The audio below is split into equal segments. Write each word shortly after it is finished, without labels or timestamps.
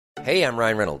Hey, I'm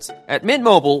Ryan Reynolds. At Mint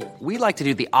Mobile, we like to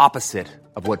do the opposite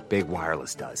of what Big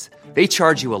Wireless does. They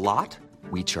charge you a lot,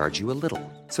 we charge you a little.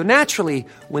 So naturally,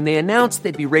 when they announced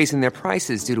they'd be raising their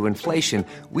prices due to inflation,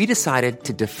 we decided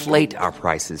to deflate our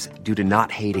prices due to not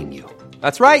hating you.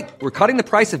 That's right. We're cutting the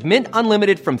price of Mint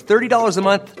Unlimited from $30 a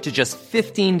month to just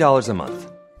 $15 a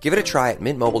month. Give it a try at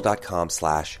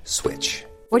mintmobile.com/switch.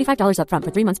 $45 up front for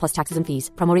 3 months plus taxes and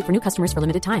fees. Promo rate for new customers for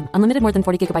limited time. Unlimited more than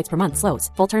 40 gigabytes per month. Slows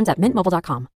full terms at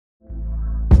mintmobile.com.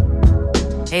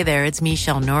 Hey there, it's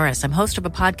Michelle Norris. I'm host of a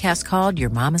podcast called Your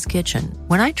Mama's Kitchen.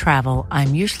 When I travel,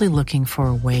 I'm usually looking for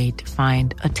a way to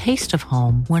find a taste of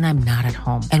home when I'm not at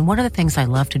home. And one of the things I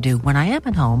love to do when I am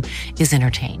at home is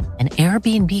entertain. And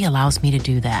Airbnb allows me to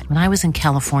do that. When I was in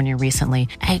California recently,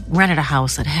 I rented a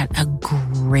house that had a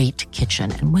great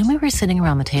kitchen. And when we were sitting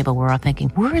around the table, we're all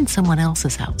thinking, we're in someone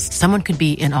else's house. Someone could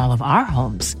be in all of our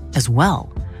homes as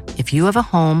well. If you have a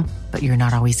home, but you're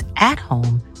not always at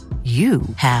home, you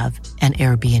have an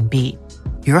Airbnb.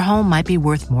 Your home might be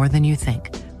worth more than you think.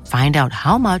 Find out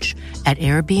how much at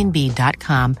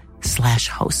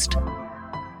airbnb.com/host.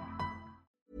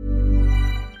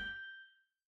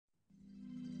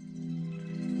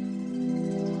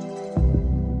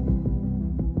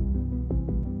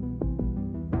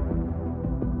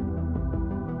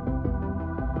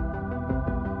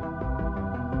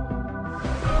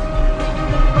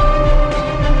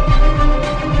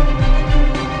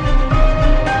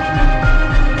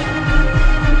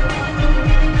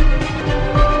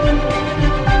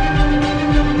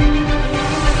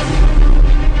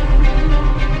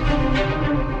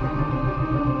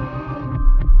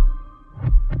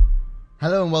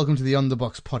 Hello and welcome to the On The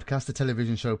Box podcast, a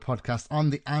television show podcast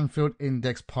on the Anfield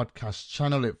Index podcast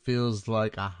channel. It feels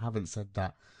like I haven't said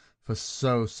that for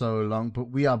so long,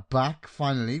 but we are back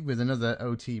finally with another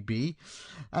OTB.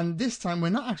 And this time we're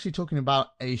not actually talking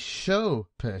about a show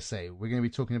per se. We're going to be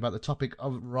talking about the topic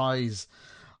of rise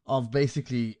of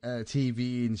basically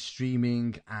TV and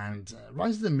streaming and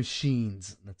rise of the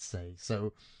machines, let's say.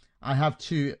 So I have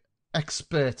two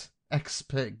expert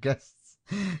guests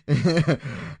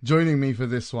joining me for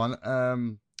this one.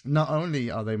 Not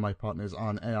only are they my partners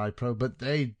on AI Pro, but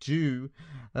they do,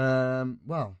 they are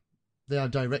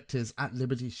directors at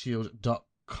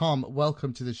libertyshield.com.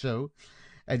 Welcome to the show,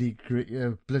 Eddie,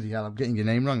 bloody hell, I'm getting your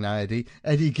name wrong now, Eddie.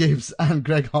 Eddie Gibbs and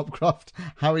Greg Hopcroft.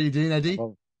 How are you doing, Eddie?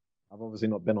 Well, I've obviously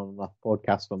not been on enough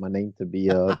podcasts for my name to be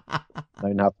known how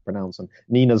to pronounce them.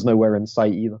 Nina's nowhere in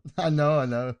sight either. I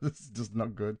know. This is just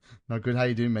not good. Not good. How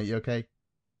you doing, mate? You okay?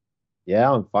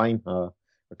 Yeah, I'm fine.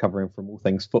 Recovering from all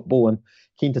things football and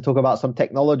keen to talk about some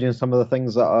technology and some of the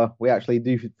things that we actually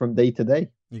do from day to day.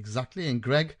 Exactly. And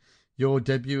Greg, your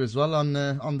debut as well on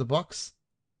the box.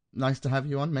 Nice to have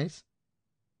you on, mate.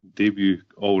 Debut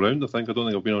all round. I don't think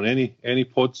I've been on any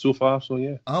pod so far. So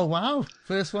yeah. Oh wow,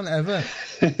 first one ever.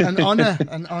 An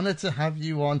honor to have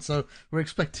you on. So we're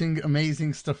expecting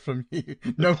amazing stuff from you.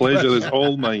 No pleasure pressure. is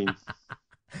all mine.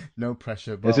 No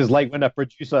pressure. This is like when a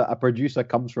producer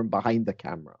comes from behind the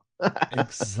camera.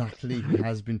 Exactly. He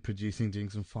has been producing, doing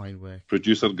some fine work.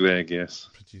 Producer Greg, yes.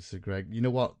 Producer Greg. You know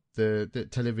what? The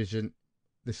television,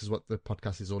 this is what the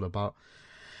podcast is all about.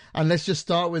 And let's just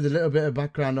start with a little bit of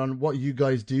background on what you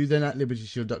guys do then at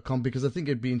libertyshield.com, because I think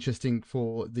it'd be interesting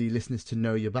for the listeners to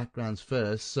know your backgrounds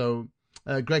first. So,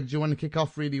 Greg, do you want to kick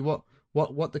off really what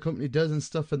the company does and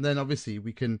stuff? And then obviously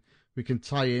we can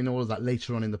tie in all of that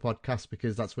later on in the podcast,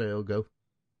 because that's where it'll go.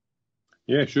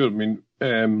 Yeah, sure. I mean,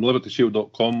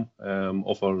 libertyshield.com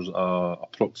offers a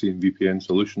proxy and VPN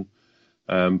solution.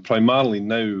 Primarily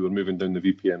now we're moving down the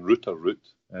VPN router route,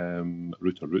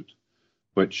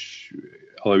 which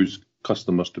allows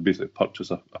customers to basically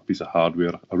purchase a piece of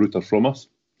hardware, a router from us,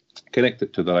 connect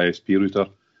it to their ISP router,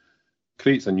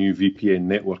 creates a new VPN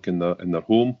network in their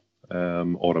home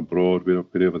or abroad,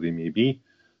 wherever they may be,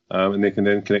 and they can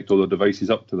then connect all their devices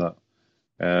up to that.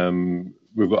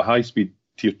 We've got a high-speed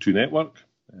Tier 2 network,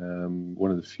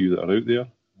 one of the few that are out there,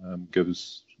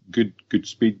 gives good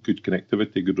speed, good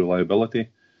connectivity, good reliability,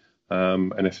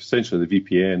 and if essentially the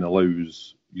VPN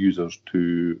allows users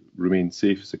to remain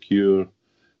safe, secure,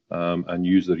 and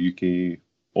use their UK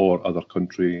or other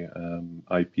country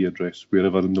IP address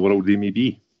wherever in the world they may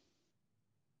be.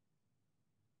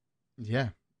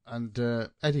 Yeah, and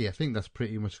Eddie, I think that's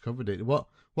pretty much covered it. What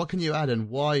can you add, and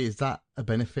why is that a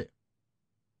benefit?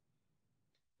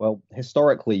 Well,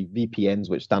 historically, VPNs,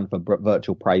 which stand for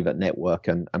Virtual Private Network,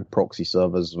 and proxy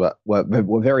servers, were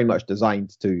very much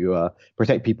designed to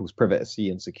protect people's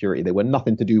privacy and security. They were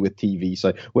nothing to do with TV.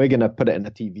 So we're going to put it in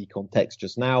a TV context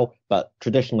just now, but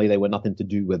traditionally they were nothing to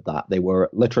do with that. They were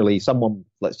literally someone,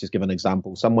 let's just give an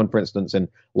example, someone, for instance, in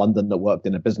London that worked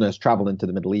in a business traveling to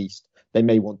the Middle East. They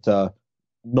may want to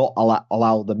not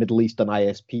allow the Middle Eastern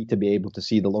ISP to be able to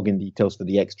see the login details for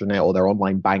the extranet or their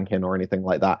online banking or anything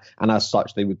like that. And as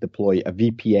such, they would deploy a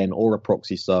VPN or a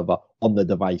proxy server on the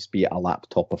device, be it a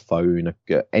laptop, a phone,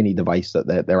 any device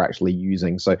that they're actually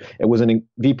using. So it was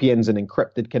VPN's an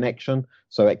encrypted connection,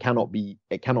 so it cannot be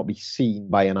seen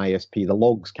by an ISP. The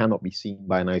logs cannot be seen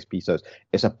by an ISP. So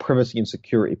it's a privacy and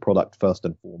security product first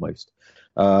and foremost.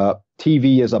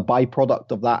 TV is a byproduct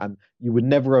of that, and you would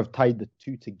never have tied the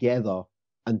two together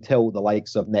until the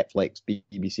likes of Netflix,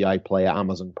 BBC iPlayer,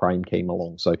 Amazon Prime came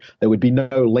along. So there would be no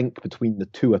link between the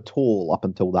two at all up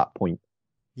until that point.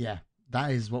 Yeah, that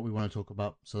is what we want to talk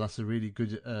about. So that's a really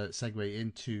good segue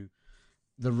into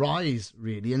the rise,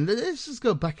 really. And let's just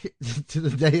go back to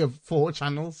the day of 4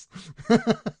 channels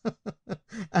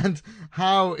and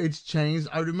how it's changed.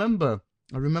 I remember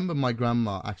my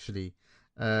grandma actually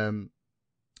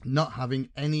not having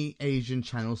any Asian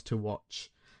channels to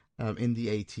watch in the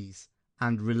 80s.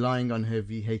 And relying on her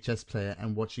VHS player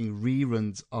and watching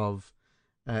reruns of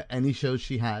any shows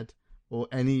she had or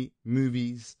any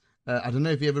movies. I don't know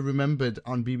if you ever remembered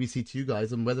on BBC Two,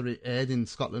 guys, and whether it aired in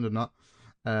Scotland or not.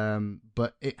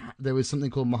 But there was something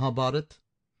called Mahabharat.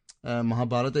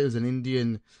 Mahabharat, it was an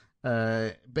Indian,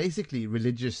 basically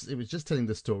religious. It was just telling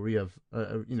the story of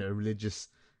a religious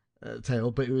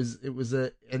tale, but it was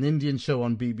an Indian show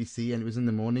on BBC, and it was in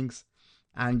the mornings,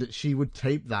 and she would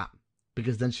tape that.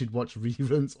 Because then she'd watch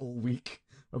reruns all week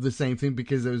of the same thing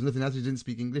because there was nothing else. She didn't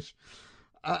speak English.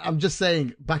 I'm just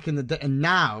saying, back in the day, and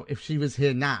now, if she was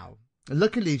here now,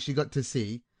 luckily she got to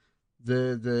see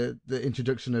the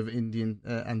introduction of Indian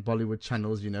and Bollywood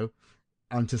channels,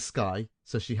 onto Sky.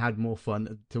 So she had more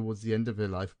fun towards the end of her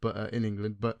life, but in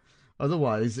England. But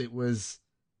otherwise, it was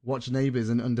watch Neighbours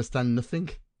and understand nothing.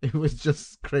 It was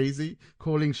just crazy,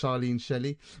 calling Charlene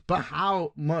Shelley. But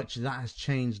how much that has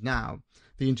changed now.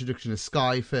 The introduction of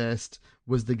Sky first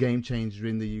was the game changer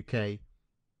in the UK.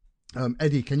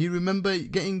 Eddie, can you remember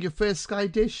getting your first Sky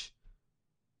dish?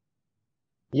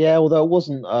 Yeah, although it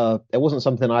wasn't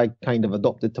something I kind of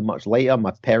adopted to much later.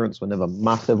 My parents were never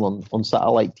massive on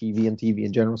satellite TV and TV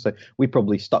in general, so we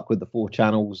probably stuck with the 4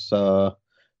 channels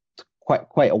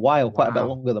quite a while, quite a bit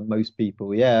longer than most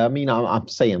people. Yeah, I mean, I'm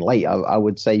saying late. I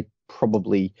would say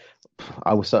probably.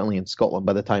 I was certainly in Scotland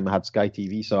by the time I had Sky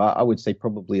TV, so I would say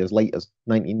probably as late as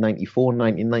 1994,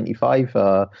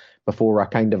 1995, before I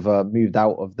kind of moved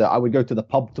out of I would go to the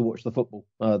pub to watch the football.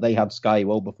 They had Sky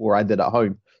well before I did at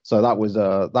home, so that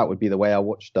would be the way I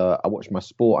watched my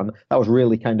sport, and that was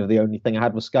really kind of the only thing I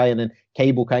had with Sky. And then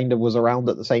cable kind of was around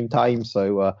at the same time.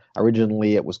 So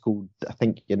originally it was called, I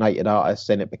think, United Artists,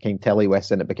 and it became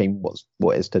Telewest, and it became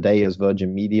what is today as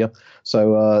Virgin Media.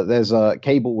 So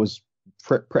cable was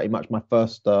pretty much my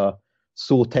first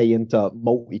saute into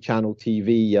multi-channel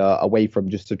TV away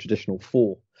from just the traditional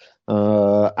 4.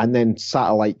 And then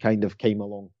satellite kind of came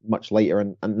along much later,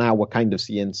 and now we're kind of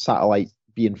seeing satellite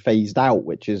being phased out,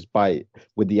 which is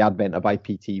with the advent of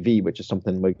IPTV, which is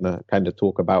something we're going to kind of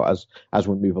talk about as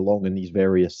we move along in these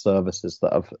various services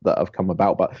that have come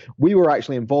about. But we were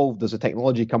actually involved as a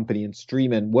technology company in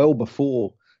streaming well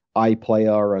before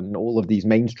iPlayer and all of these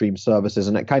mainstream services,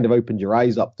 and it kind of opened your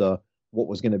eyes up to what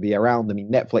was going to be around. I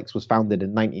mean, Netflix was founded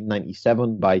in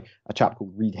 1997 by a chap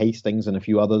called Reed Hastings and a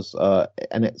few others,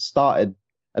 and it started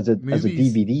as a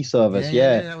DVD service.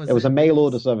 Yeah, it was a mail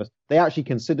order service. They actually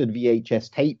considered VHS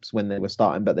tapes when they were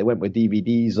starting, but they went with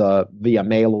DVDs via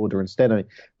mail order instead. I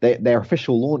mean, their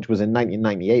official launch was in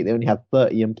 1998. They only had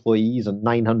 30 employees and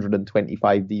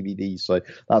 925 DVDs. So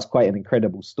that's quite an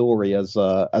incredible story as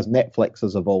Netflix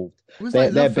has evolved. It was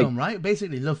like Love Film, right?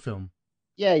 Basically, Love Film.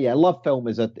 Yeah. Love Film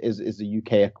is the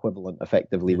UK equivalent,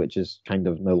 effectively, which is kind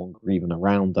of no longer even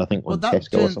around. I think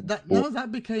that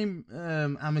became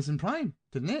Amazon Prime,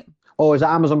 didn't it? Oh, is it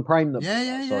Amazon Prime?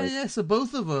 Yeah. So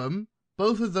both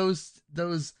of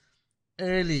those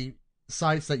early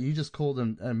sites that you just called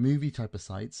them movie type of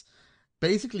sites,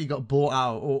 basically got bought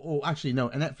out, or actually no,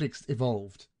 Netflix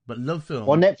evolved. But Love Film.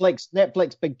 Well,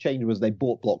 Netflix big change was they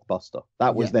bought Blockbuster.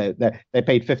 That was they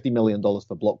paid $50 million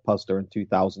for Blockbuster in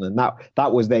 2000, and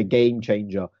that was their game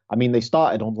changer. I mean, they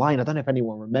started online. I don't know if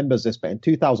anyone remembers this, but in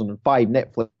 2005,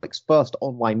 Netflix's first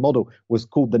online model was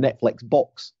called the Netflix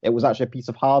box. It was actually a piece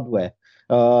of hardware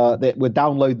that would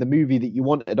download the movie that you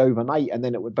wanted overnight, and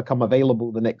then it would become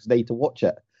available the next day to watch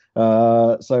it.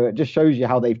 So it just shows you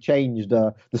how they've changed.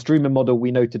 The streaming model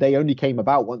we know today only came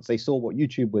about once they saw what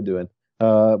YouTube were doing,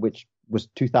 which was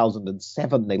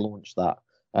 2007 they launched that.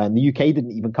 And the UK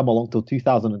didn't even come along till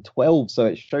 2012. So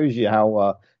it shows you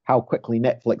how quickly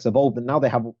Netflix evolved. And now they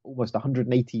have almost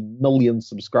 180 million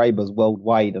subscribers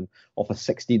worldwide and offer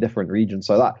 60 different regions.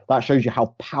 So that shows you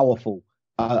how powerful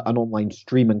an online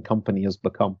streaming company has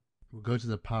become. We'll go to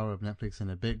the power of Netflix in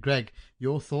a bit. Greg,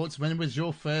 your thoughts? When was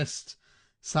your first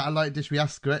satellite dish? We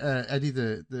asked Eddie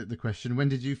the question. When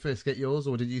did you first get yours,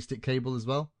 or did you stick cable as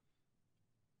well?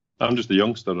 I'm just a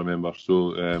youngster, remember.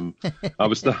 So I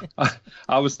was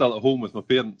still at home with my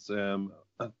parents. I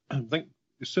think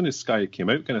as soon as Sky came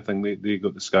out, kind of thing, they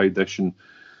got the Sky dish and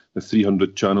the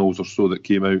 300 channels or so that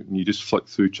came out, and you just flicked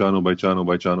through channel by channel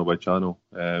by channel by channel.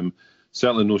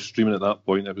 Certainly no streaming at that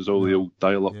point. It was all the old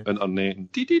dial-up internet. And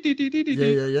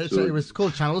Yeah. So it was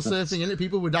called channel surfing, isn't it?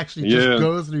 People would actually just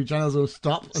go through channels or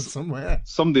stop somewhere.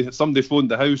 Somebody phoned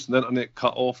the house and the internet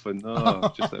cut off, and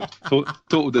just a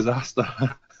total disaster.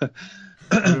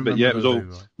 But yeah, it was all.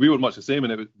 We were much the same,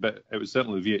 and it was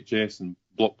certainly VHS and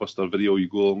Blockbuster video. You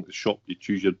go along to the shop, you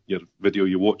choose your video,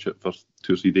 you watch it for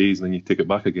 2 or 3 days, and then you take it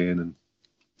back again. And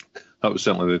that was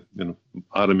certainly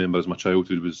I remember as my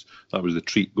childhood that was the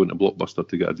treat, going to Blockbuster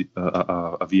to get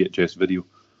a VHS video.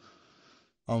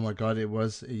 Oh my God, it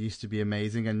used to be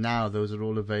amazing, and now those are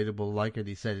all available. Like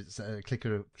Eddie said, it's a click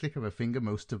of a finger,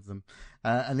 most of them,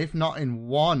 and if not in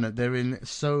one, they're in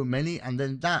so many. And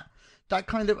then that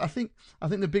kind of, I think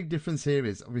the big difference here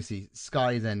is obviously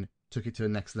Sky then took it to the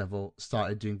next level,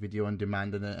 started doing video on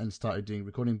demand and started doing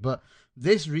recording. But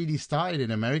this really started in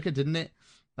America, didn't it?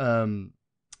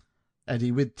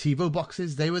 Eddie, with TiVo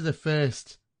boxes, they were the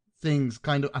first things.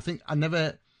 Kind of, I think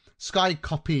Sky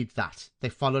copied that. They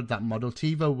followed that model.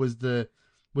 TiVo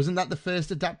wasn't that the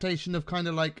first adaptation of kind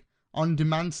of like on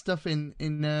demand stuff in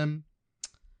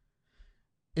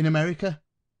America?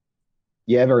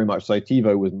 Yeah, very much so.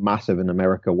 TiVo was massive in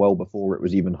America well before it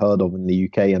was even heard of in the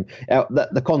UK. And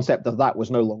the concept of that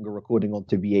was no longer recording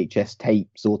onto VHS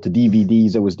tapes or to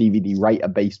DVDs. There was DVD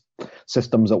writer-based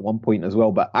systems at one point as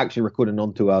well, but actually recording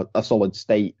onto a solid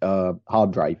state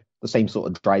hard drive, the same sort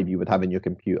of drive you would have in your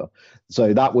computer.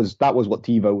 So that was what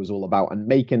TiVo was all about.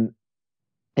 And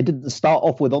it didn't start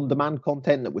off with on-demand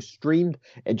content that was streamed.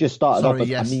 It just started off as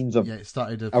a means of it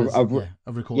started as a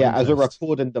recording as a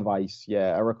recording device.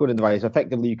 Yeah, a recording device.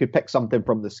 Effectively, you could pick something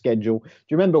from the schedule. Do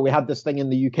you remember we had this thing in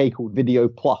the UK called Video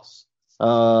Plus?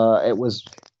 It was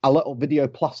a little Video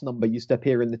Plus number used to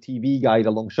appear in the TV guide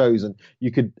along shows, and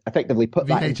you could effectively put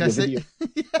that into your video.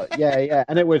 Yeah,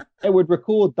 and it would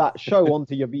record that show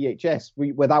onto your VHS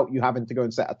without you having to go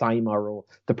and set a timer or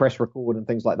to press record and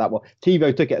things like that. Well,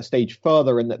 TiVo took it a stage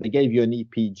further in that they gave you an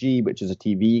EPG, which is a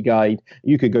TV guide.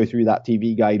 You could go through that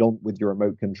TV guide on with your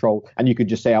remote control, and you could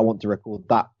just say, I want to record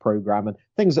that program. And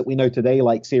things that we know today,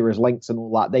 like series links and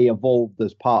all that, they evolved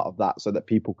as part of that so that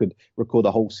people could record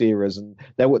a whole series. And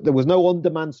there was no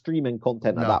on-demand streaming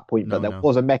content at that point, but there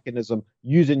was a mechanism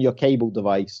using your cable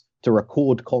device to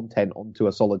record content onto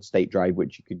a solid state drive,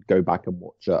 which you could go back and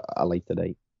watch at a later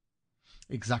date.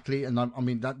 Exactly. And I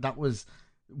mean, that was,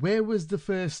 where was the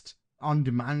first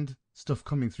on-demand stuff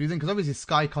coming through then? Because obviously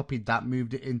Sky copied that,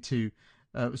 moved it into,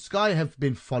 Sky have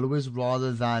been followers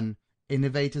rather than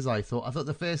innovators, I thought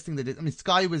the first thing they did, I mean,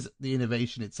 Sky was, the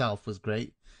innovation itself was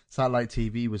great. Satellite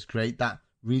TV was great. That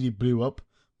really blew up.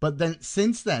 But then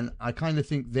since then, I kind of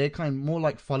think they're kind of more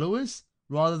like followers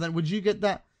rather than, would you get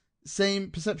that same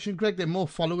perception, Greg? They're more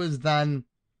followers than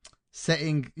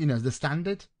setting, the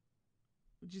standard,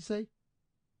 would you say?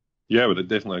 Yeah, I would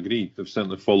definitely agree. They've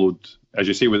certainly followed, as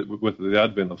you say, with the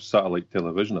advent of satellite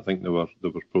television. I think they were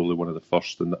probably one of the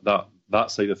first, and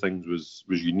that side of things was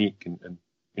unique and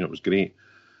it was great.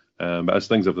 But as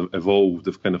things have evolved,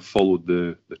 they've kind of followed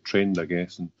the trend, I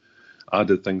guess, and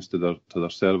added things to their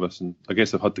service. And I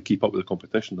guess they've had to keep up with the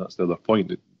competition. That's the other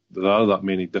point. There are that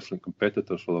many different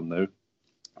competitors for them now.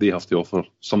 They have to offer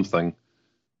something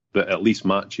that at least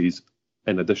matches,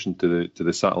 in addition to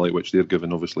the satellite, which they're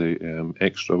given obviously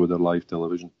extra with their live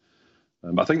television.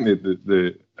 But I think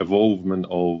the evolvement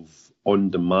of on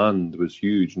demand was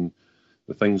huge, and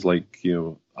the things like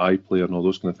iPlayer and all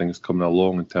those kind of things coming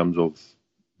along in terms of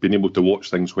being able to watch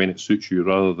things when it suits you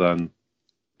rather than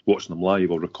watching them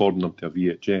live or recording them to a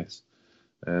VHS.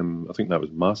 I think that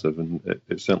was massive, and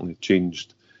it certainly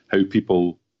changed how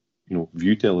people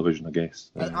view television, I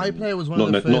guess. iPlayer was one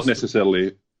of the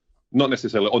first... Not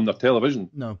necessarily on their television.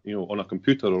 No. On a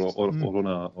computer or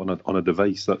on a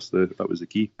device. That was the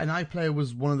key. And iPlayer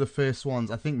was one of the first ones,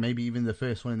 I think maybe even the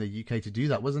first one in the UK to do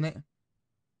that, wasn't it?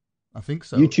 I think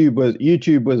so. YouTube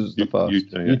was the first.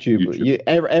 YouTube.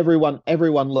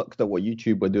 Everyone looked at what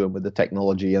YouTube were doing with the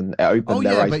technology, and it opened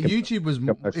their eyes. But YouTube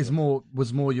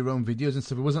was more your own videos and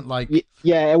stuff. It wasn't like it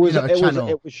was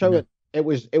channel. It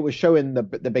was showing the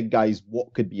big guys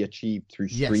what could be achieved through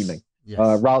streaming.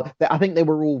 Yes. I think they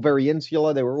were all very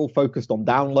insular. They were all focused on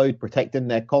download, protecting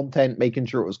their content, making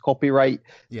sure it was copyright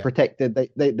protected.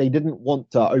 They didn't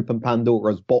want to open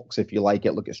Pandora's box, if you like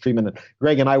it. Look at streaming. And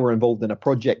Greg and I were involved in a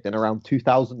project in around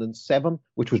 2007,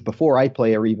 which was before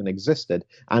iPlayer even existed,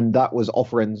 and that was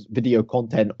offering video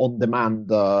content on demand.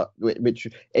 Which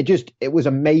it was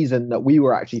amazing that we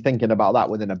were actually thinking about that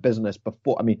within a business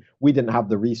before. I mean, we didn't have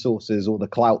the resources or the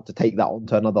clout to take that on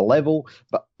to another level,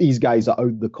 but these guys that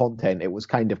owned the content, it was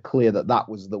kind of clear that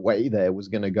was the way there was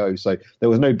going to go. So there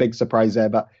was no big surprise there.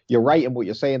 But you're right in what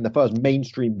you're saying. The first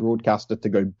mainstream broadcaster to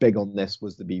go big on this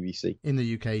was the BBC. In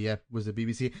the UK, was the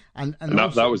BBC. And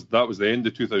that was the end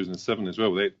of 2007 as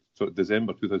well.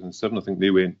 December 2007, I think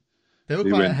they went. They were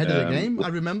quite ahead of the game. I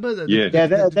remember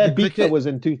that. Their beta was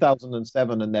in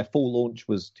 2007 and their full launch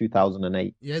was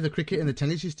 2008. Yeah, the cricket and the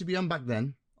tennis used to be on back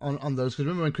then. On those, because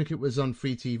remember when cricket was on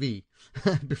free TV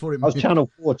before it was Channel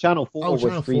 4. Channel 4 was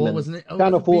Channel 4, wasn't it?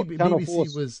 Channel 4.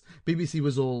 BBC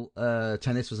was all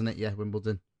tennis, wasn't it? Yeah,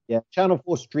 Wimbledon. Yeah, Channel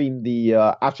 4 streamed the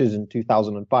Ashes in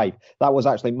 2005. That was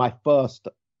actually my first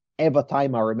ever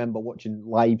time I remember watching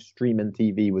live streaming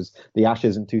TV was the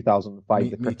Ashes in 2005.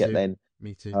 The cricket then.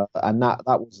 Me too. And that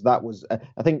was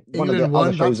I think one England of the won.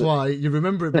 other shows that's why you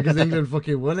remember it, because England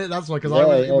fucking won it. That's why,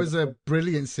 because it was a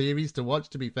brilliant series to watch.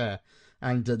 To be fair.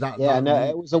 And it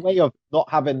was a way of not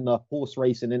having the horse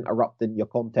racing interrupting your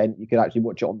content. You could actually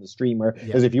watch it on the streamer,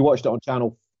 because if you watched it on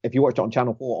Channel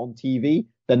 4 on TV,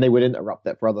 then they would interrupt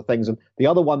it for other things. And the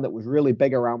other one that was really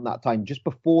big around that time, just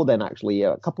before then, actually,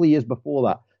 a couple of years before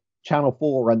that, Channel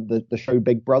 4 and the show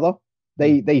Big Brother,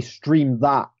 they streamed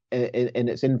that in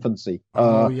its infancy.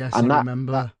 Yes, and I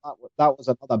remember. That was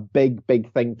another big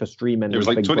thing for streaming. It was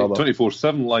like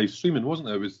 24/7 live streaming, wasn't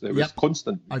it? It was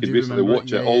constant. You could basically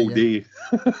watch it all day.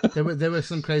 There were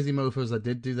some crazy mofos that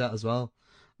did do that as well.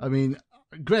 I mean,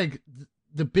 Greg,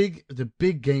 the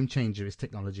big game changer is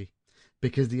technology,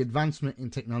 because the advancement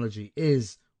in technology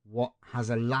is what has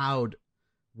allowed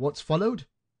what's followed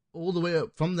all the way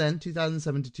up from then,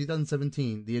 2007 to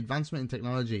 2017. The advancement in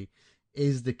technology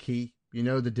is the key. You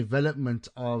know, the development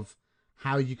of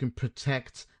how you can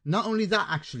protect. Not only that,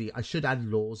 actually, I should add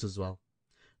laws as well.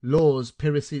 Laws,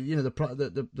 piracy. You know,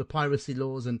 the piracy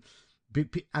laws, and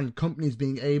companies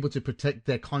being able to protect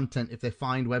their content if they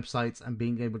find websites, and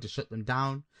being able to shut them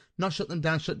down. Not shut them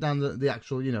down. Shut down the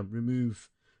actual. Remove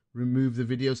the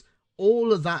videos.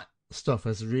 All of that stuff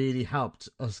has really helped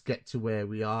us get to where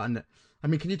we are. And I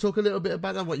mean, can you talk a little bit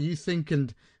about that? What you think,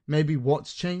 and maybe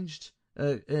what's changed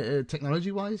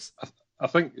technology-wise? I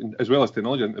think, as well as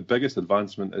technology, I think the biggest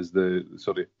advancement is the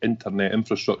sort of internet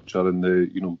infrastructure and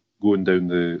the going down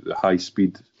the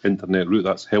high-speed internet route.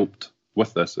 That's helped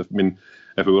with this. If we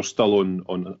were still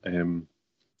on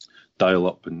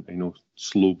dial-up and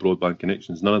slow broadband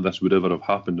connections, none of this would ever have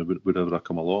happened or would ever have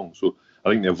come along. So I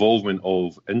think the involvement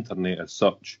of internet as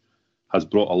such has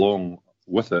brought along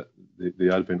with it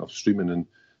the advent of streaming and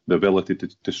the ability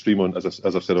to stream on, as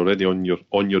I said already, on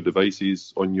your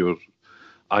devices, on your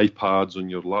iPads, on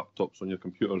your laptops, on your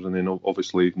computers, and then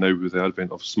obviously now with the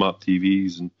advent of smart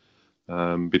TVs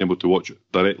and being able to watch it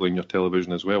directly on your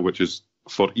television as well, which is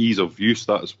for ease of use.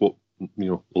 That is what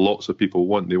lots of people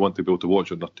want. They want to be able to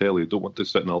watch it on their telly. They don't want to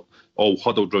sit all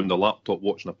huddled around the laptop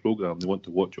watching a program. They want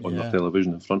to watch it on their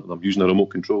television in front of them using a remote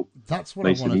control. That's what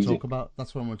I want to talk about.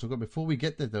 Before we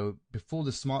get there, though, before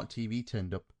the smart TV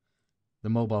turned up, the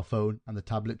mobile phone and the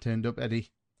tablet turned up, Eddie.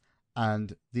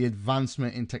 And the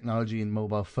advancement in technology in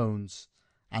mobile phones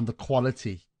and the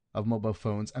quality of mobile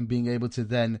phones, and being able to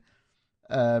then,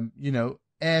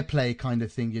 AirPlay kind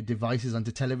of thing, your devices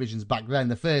onto televisions back then.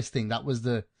 The first thing, that was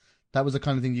the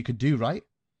kind of thing you could do, right?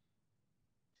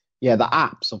 Yeah, the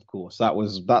apps, of course.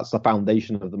 That's the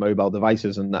foundation of the mobile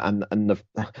devices, and the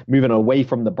moving away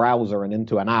from the browser and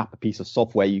into an app, a piece of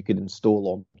software you could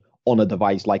install on a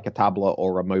device like a tablet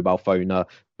or a mobile phone.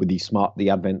 With the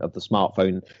advent of the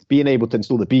smartphone, being able to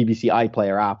install the BBC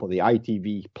iPlayer app or the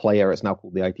ITV player, it's now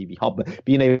called the ITV Hub, but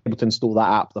being able to install that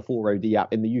app, the 4OD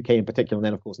app in the UK in particular, and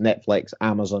then of course Netflix,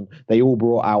 Amazon, they all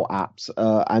brought out apps,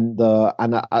 and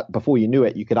before you knew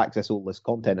it, you could access all this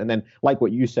content. And then, like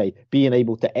what you say, being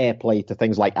able to AirPlay to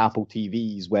things like Apple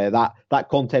TVs, where that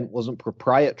content wasn't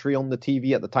proprietary on the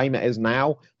TV at the time. It is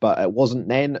now, but it wasn't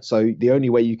then. So the only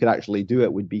way you could actually do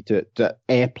it would be to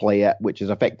AirPlay it, which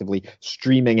is effectively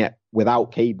streaming streaming it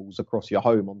without cables across your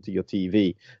home onto your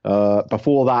TV.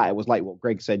 Before that, it was like what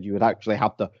Greg said, you would actually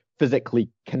have to physically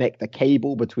connect a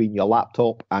cable between your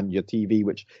laptop and your TV,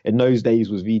 which in those days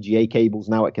was VGA cables.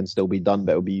 Now it can still be done,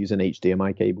 but it'll be using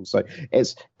HDMI cables. So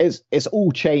it's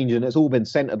all changed, and it's all been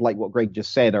centered, like what Greg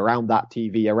just said, around that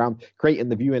TV, around creating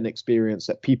the viewing experience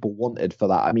that people wanted for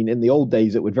that. I mean, in the old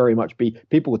days, it would very much be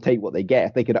people would take what they get.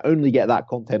 If they could only get that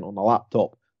content on a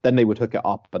laptop, then they would hook it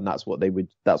up, and that's what they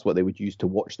would use to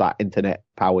watch that internet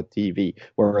powered TV.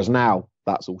 Whereas now,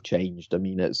 that's all changed. I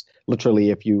mean, it's literally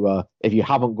if you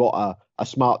haven't got a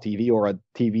smart TV or a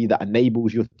TV that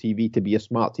enables your TV to be a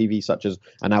smart TV, such as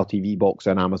an Now TV box,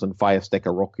 an Amazon Fire Stick,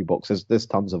 a Roku box, there's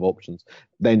tons of options.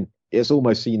 Then it's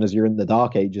almost seen as you're in the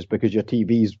dark ages, because your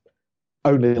TV's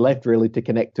only left really to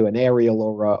connect to an aerial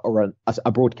or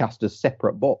a broadcaster's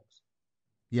separate box.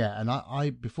 Yeah, and I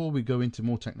before we go into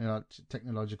more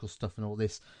technological stuff and all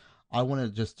this, I want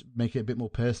to just make it a bit more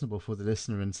personable for the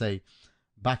listener and say,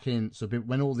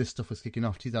 when all this stuff was kicking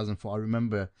off, 2004, I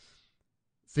remember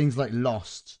things like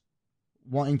Lost,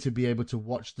 wanting to be able to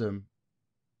watch them,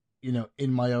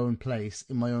 in my own place,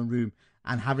 in my own room,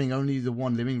 and having only the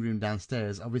one living room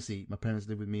downstairs. Obviously, my parents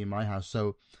live with me in my house,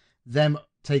 so them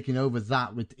taking over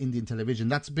that with Indian television,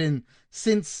 that's been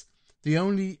since. The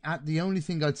only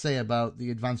thing I'd say about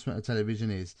the advancement of television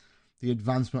is the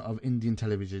advancement of Indian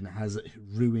television has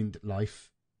ruined life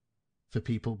for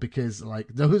people, because like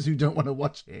those who don't want to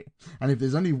watch it, and if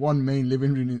there's only one main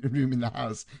living room in the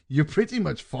house, you're pretty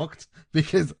much fucked,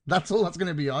 because that's all that's going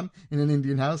to be on in an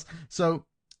Indian house. So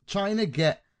trying to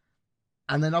get,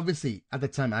 and then obviously at the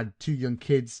time I had 2 young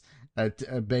kids,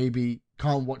 a baby,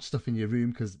 can't watch stuff in your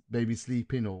room because baby's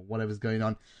sleeping or whatever's going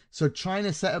on. So trying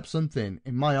to set up something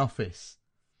in my office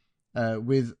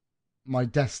with my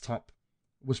desktop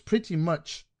was pretty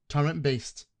much torrent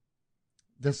based.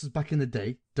 This was back in the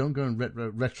day. Don't go and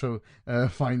retro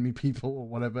find me, people, or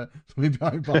whatever, for me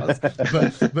behind bars.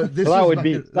 But this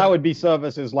that would be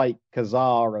services like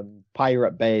Kazaa and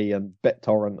Pirate Bay and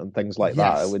BitTorrent and things like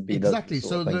that. It would be exactly.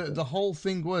 So the whole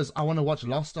thing was, I want to watch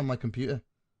Lost on my computer.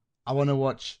 I want to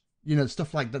watch,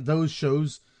 stuff like that. Those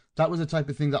shows, that was the type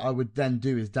of thing that I would then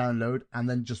do, is download and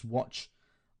then just watch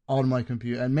on my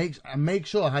computer and make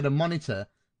sure I had a monitor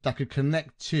that could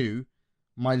connect to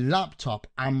my laptop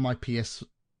and my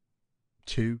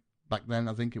PS2 back then,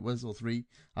 I think it was, or 3,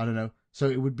 I don't know. So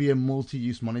it would be a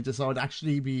multi-use monitor. So I'd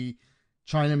actually be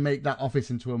trying to make that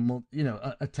office into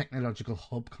a technological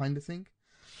hub kind of thing.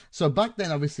 So back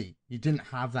then, obviously, you didn't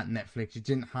have that Netflix, you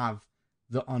didn't have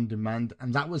the on-demand,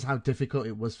 and that was how difficult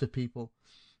it was for people.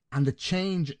 And the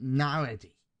change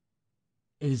nowadays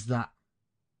is that,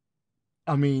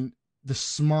 the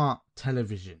smart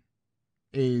television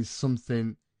is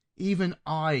something even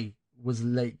I was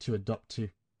late to adopt to.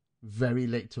 Very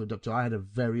late to adopt to. I had a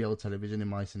very old television in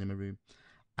my cinema room.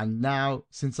 And now,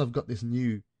 since I've got this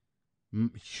new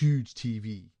huge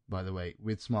TV, by the way,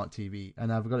 with smart TV,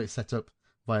 and I've got it set up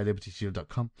via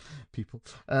libertyshield.com, people,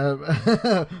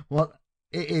 well,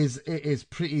 it is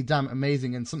pretty damn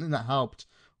amazing. And something that helped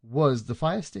was the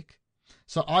Fire Stick.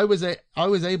 So I was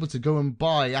able to go and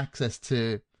buy access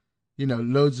to,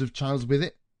 loads of channels with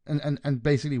it, and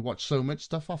basically watch so much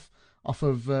stuff off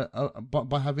of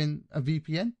by having a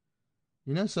VPN.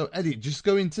 So Eddie, just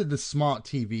go into the smart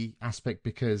TV aspect,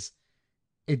 because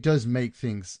it does make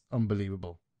things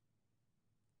unbelievable.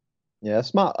 Yeah, a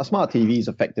smart TV is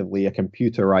effectively a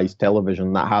computerized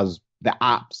television that has the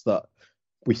apps that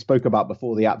we spoke about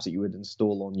before, the apps that you would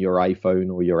install on your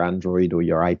iPhone or your Android or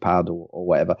your iPad or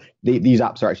whatever. These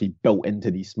apps are actually built into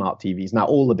these smart TVs. Now,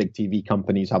 all the big TV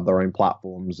companies have their own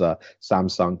platforms.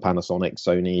 Samsung, Panasonic,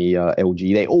 Sony,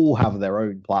 LG, they all have their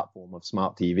own platform of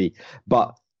smart TV.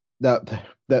 But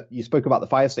you spoke about the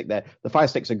Fire Stick there. The Fire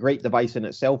Stick's a great device in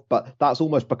itself, but that's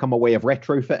almost become a way of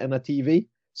retrofitting a TV.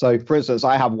 So, for instance,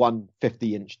 I have one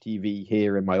 50-inch TV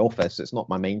here in my office. It's not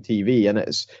my main TV, and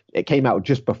it came out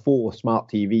just before smart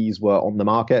TVs were on the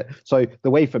market. So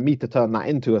the way for me to turn that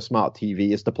into a smart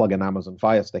TV is to plug an Amazon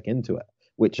Fire Stick into it,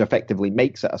 which effectively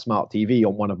makes it a smart TV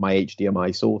on one of my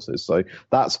HDMI sources. So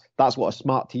that's what a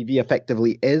smart TV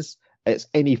effectively is. It's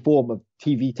any form of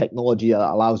TV technology that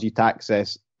allows you to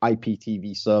access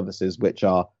IPTV services, which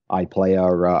are iPlayer,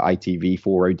 ITV,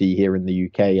 4OD here in the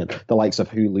UK, and the likes of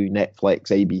Hulu, Netflix,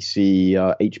 ABC,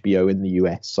 HBO in the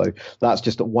US. So that's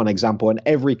just one example. And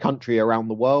every country around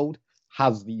the world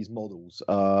has these models.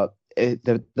 It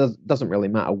doesn't really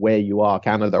matter where you are.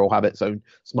 Canada will have its own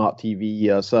smart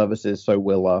TV services. So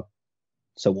will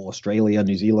Australia,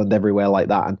 New Zealand, everywhere like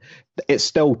that. And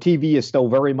TV is still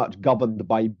very much governed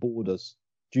by borders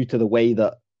due to the way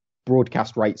that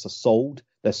broadcast rights are sold.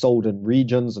 They're sold in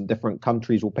regions, and different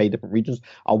countries will pay different regions.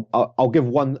 I'll give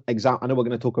one example. I know we're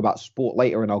going to talk about sport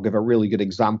later, and I'll give a really good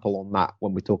example on that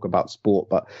when we talk about sport.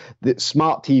 But the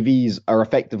smart TVs are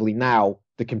effectively now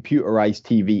the computerized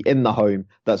TV in the home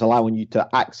that's allowing you to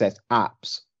access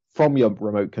apps from your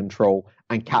remote control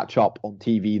and catch up on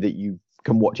TV that you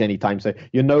can watch anytime. So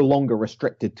you're no longer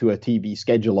restricted to a TV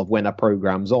schedule of when a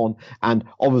program's on. And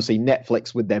obviously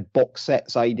Netflix, with their box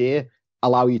sets idea,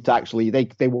 allow you to actually,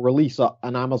 they will release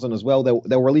an Amazon as well.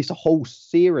 They'll release a whole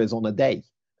series on a day.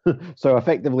 So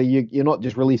effectively you're not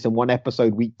just releasing one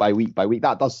episode week by week by week.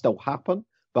 That does still happen,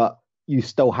 but you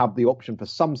still have the option for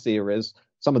some series.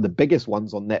 Some of the biggest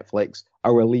ones on Netflix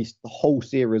are released the whole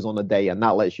series on a day, and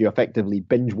that lets you effectively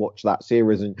binge watch that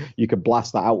series, and you could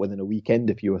blast that out within a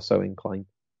weekend if you were so inclined.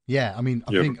 Yeah, I mean,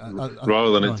 I think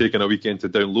rather than it taking a weekend to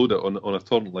download it on a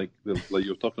torrent like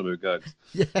you're talking about, guys.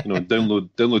 Yeah.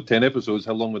 Download 10 episodes.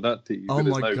 How long would that take you? Oh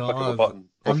my now, God! click of a button,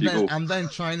 off you go. And then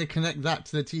trying to connect that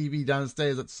to the TV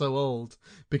downstairs that's so old,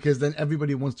 because then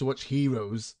everybody wants to watch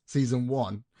Heroes season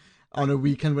 1 on a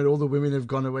weekend when all the women have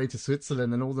gone away to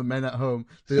Switzerland and all the men at home,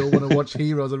 they all want to watch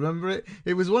Heroes. I remember it.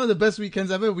 It was one of the best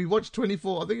weekends ever. We watched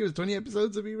 24, I think it was 20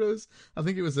 episodes of Heroes. I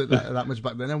think it was that much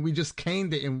back then. And we just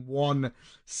caned it in one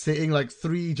sitting, like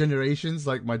 3 generations,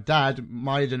 like my dad,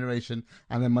 my generation,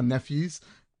 and then my nephews.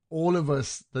 All of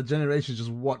us, the generations, just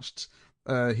watched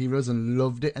Heroes and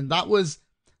loved it. And that was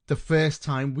the first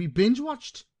time we binge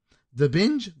watched. The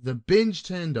binge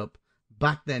turned up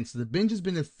back then. So the binge has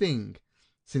been a thing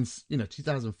since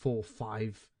 2004,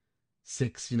 5,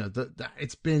 6.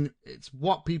 It's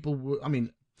what people. I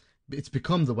mean, it's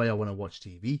become the way I want to watch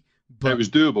TV. But it was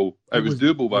doable. It was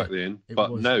doable back then,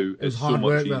 but now it's so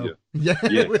much easier.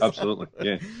 Yeah, absolutely.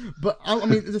 Yeah. But I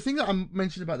mean, the thing that I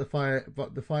mentioned about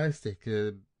the Fire Stick,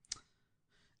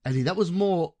 Eddie, that was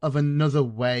more of another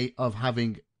way of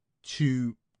having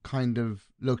 2 kind of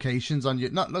locations on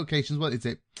your, not locations. What is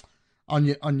it? On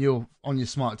your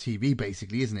smart TV,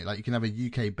 basically, isn't it? Like you can have a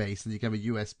UK base and you can have a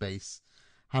US base,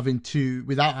 having 2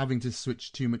 without having to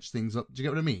switch too much things up. Do you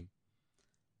get what I mean?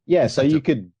 Yeah, so you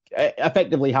could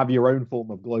effectively have your own form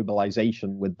of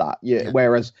globalization with that. Yeah.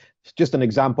 Whereas, just an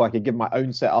example, I could give my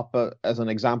own setup as an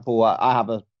example. I have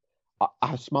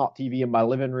a smart TV in my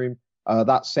living room.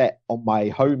 That's set on my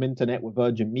home internet with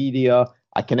Virgin Media.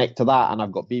 I connect to that, and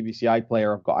I've got BBC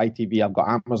iPlayer, I've got ITV, I've got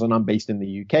Amazon. I'm based in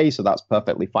the UK, so that's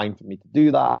perfectly fine for me to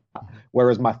do that.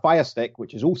 Whereas my Fire Stick,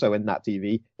 which is also in that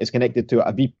TV, is connected to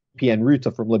a VPN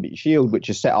router from Liberty Shield, which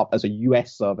is set up as a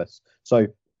US service. So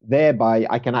thereby,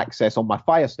 I can access on my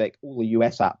Fire Stick all the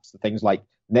US apps, things like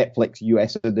Netflix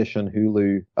US edition,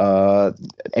 Hulu,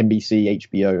 NBC,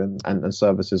 HBO, and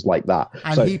services like that.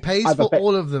 And so he pays for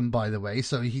all of them, by the way.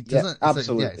 So he doesn't. Yeah,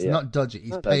 absolutely. It's not dodgy.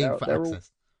 He's paid for access.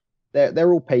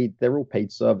 They're all paid. They're all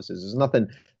paid services. There's nothing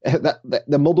that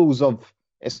the models of.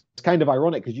 It's kind of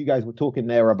ironic because you guys were talking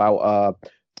there about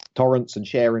torrents and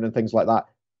sharing and things like that.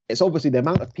 It's obviously the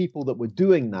amount of people that were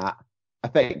doing that.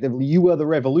 Effectively, you were the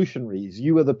revolutionaries.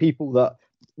 You were the people that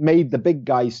made the big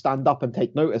guys stand up and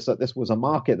take notice that this was a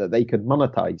market that they could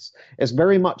monetize. It's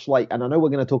very much like, and I know we're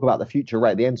going to talk about the future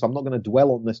right at the end, so I'm not going to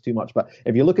dwell on this too much, but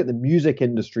if you look at the music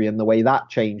industry and the way that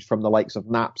changed from the likes of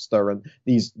Napster and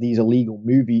these illegal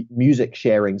music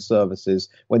sharing services,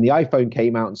 when the iPhone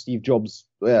came out and Steve Jobs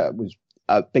was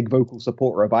a big vocal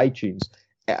supporter of iTunes,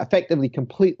 it effectively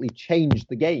completely changed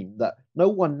the game, that no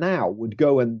one now would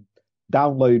go and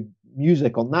download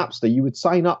music on Napster. You would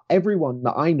sign up, everyone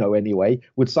that I know anyway,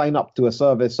 would sign up to a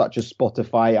service such as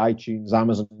Spotify, iTunes,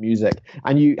 Amazon Music,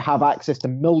 and you have access to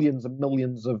millions and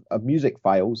millions of music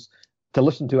files to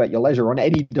listen to at your leisure on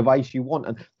any device you want.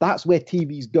 And that's where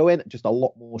TV's going, just a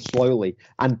lot more slowly.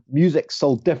 And music's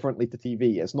sold differently to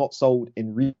TV. It's not sold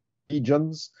in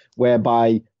regions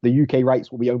whereby the UK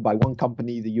rights will be owned by one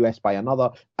company, the US by another,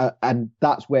 and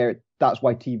that's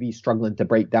why TV's struggling to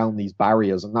break down these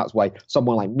barriers. And that's why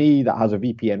someone like me that has a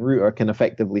VPN router can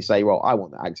effectively say, well, I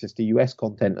want access to US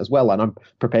content as well, and I'm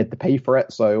prepared to pay for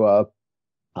it, so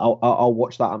I'll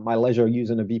watch that at my leisure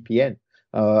using a VPN,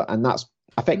 and that's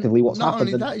effectively what's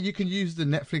happened. Not only that, you can use the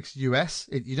Netflix US.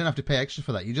 You don't have to pay extra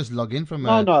for that. You just log in from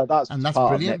that's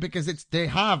brilliant, because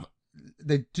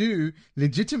they do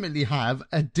legitimately have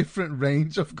a different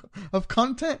range of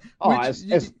content.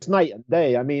 It's night and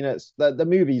day. I mean, it's the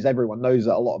movies. Everyone knows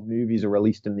that a lot of movies are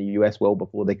released in the US well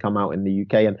before they come out in the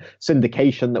UK, and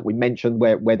syndication that we mentioned,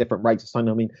 where different rights are signed.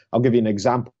 I mean, I'll give you an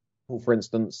example. For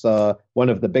instance, one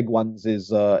of the big ones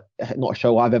is not a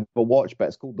show I've ever watched, but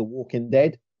it's called The Walking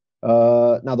Dead.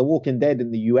 Now, The Walking Dead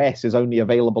in the US is only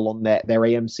available on their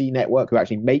AMC network, who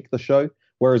actually make the show.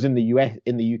 Whereas in the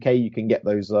UK, you can get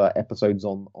those episodes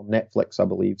on Netflix, I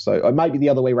believe. So it might be the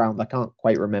other way around. I can't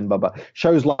quite remember, but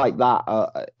shows like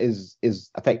that is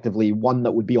effectively one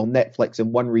that would be on Netflix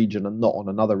in one region and not on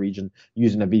another region.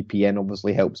 Using a VPN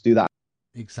obviously helps do that.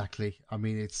 Exactly. I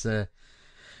mean, it's a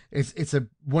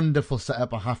wonderful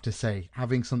setup, I have to say.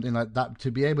 Having something like that, to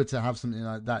be able to have something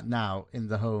like that now in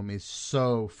the home is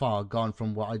so far gone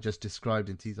from what I just described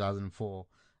in 2004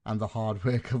 and the hard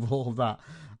work of all that.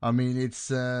 I mean,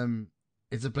 it's a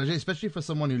pleasure, especially for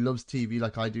someone who loves TV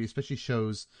like I do, especially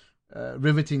shows,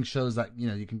 riveting shows that, you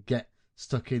know, you can get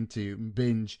stuck into and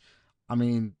binge. I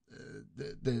mean,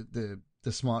 the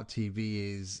smart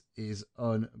TV is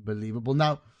unbelievable.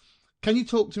 Now, can you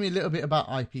talk to me a little bit about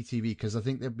IPTV? Because I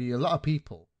think there'd be a lot of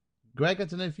people. Greg, I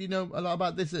don't know if you know a lot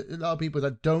about this. A lot of people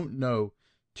that don't know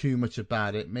too much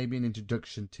about it. Maybe an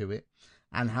introduction to it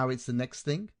and how it's the next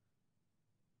thing.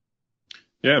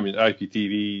 Yeah, I mean,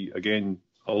 IPTV, again,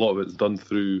 a lot of it's done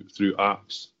through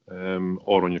apps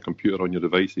or on your computer, on your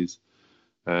devices,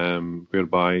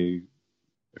 whereby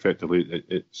effectively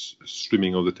it's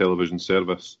streaming of the television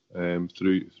service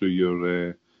through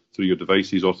your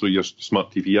devices or through your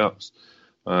smart TV apps.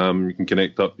 You can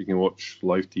connect up, you can watch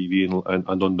live TV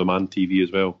and on-demand TV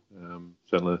as well.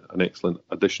 Certainly an excellent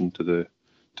addition to the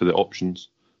options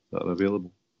that are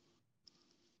available.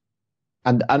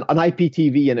 And an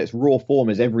IPTV in its raw form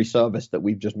is every service that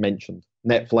we've just mentioned.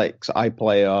 Netflix,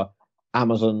 iPlayer,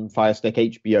 Amazon, Fire Stick,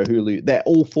 HBO, Hulu. They're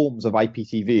all forms of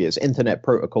IPTV. It's Internet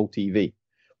Protocol TV.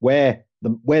 Where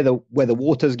the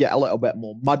waters get a little bit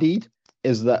more muddied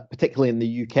is that, particularly in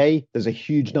the UK, there's a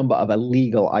huge number of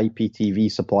illegal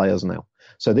IPTV suppliers now.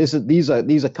 So these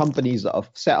are companies that are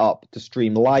set up to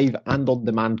stream live and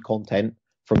on-demand content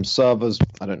from servers.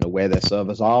 I don't know where their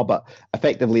servers are, but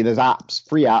effectively there's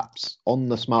free apps on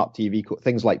the smart TV,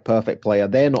 things like Perfect Player.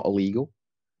 They're not illegal,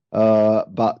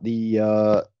 but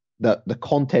the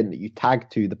content that you tag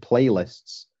to the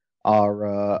playlists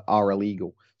are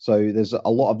illegal. So there's a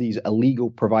lot of these illegal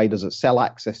providers that sell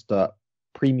access to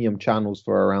premium channels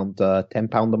for around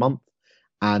 £10 a month,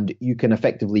 and you can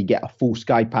effectively get a full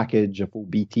Sky package, a full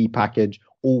BT package,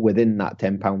 all within that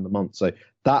 £10 a month. So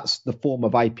that's the form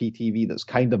of IPTV that's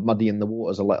kind of muddying the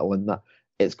waters a little, in that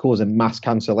it's causing mass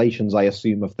cancellations, I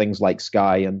assume, of things like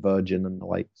Sky and Virgin and the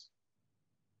likes.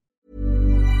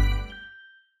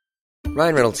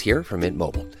 Ryan Reynolds here from Mint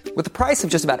Mobile. With the price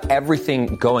of just about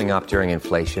everything going up during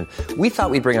inflation, we thought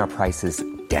we'd bring our prices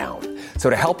down. So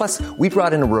to help us, we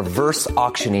brought in a reverse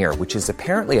auctioneer, which is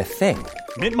apparently a thing.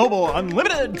 Mint Mobile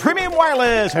Unlimited Premium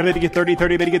Wireless. How to get 30,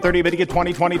 30, bit to get 30, bit to get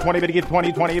 20, 20, 20, bit to get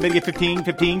 20, 20, bit to get 15,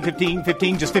 15, 15,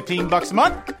 15, just $15 a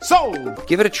month? Sold!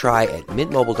 Give it a try at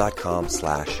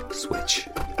mintmobile.com/switch.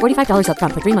 $45 up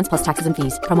front for 3 months plus taxes and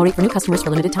fees. Promo rate for new customers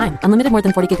for limited time. Unlimited more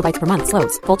than 40 gigabytes per month.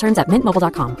 Slows full terms at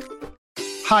mintmobile.com.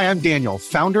 Hi, I'm Daniel,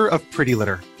 founder of Pretty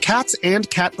Litter. Cats and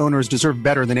cat owners deserve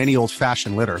better than any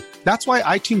old-fashioned litter. That's why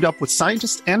I teamed up with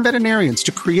scientists and veterinarians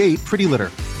to create Pretty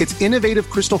Litter. Its innovative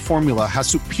crystal formula has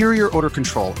superior odor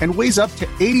control and weighs up to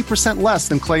 80% less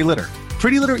than clay litter.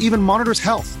 Pretty Litter even monitors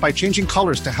health by changing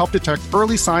colors to help detect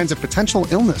early signs of potential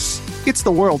illness. It's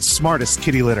the world's smartest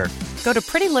kitty litter. Go to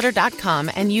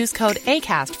prettylitter.com and use code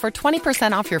ACAST for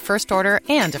 20% off your first order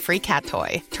and a free cat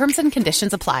toy. Terms and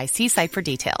conditions apply. See site for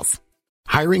details.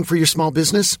 Hiring for your small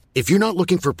business? If you're not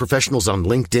looking for professionals on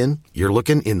LinkedIn, you're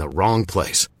looking in the wrong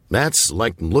place. That's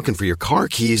like looking for your car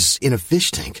keys in a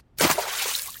fish tank.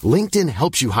 LinkedIn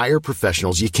helps you hire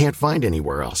professionals you can't find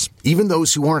anywhere else, even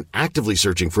those who aren't actively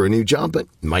searching for a new job but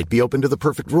might be open to the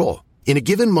perfect role. In a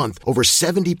given month, over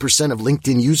 70% of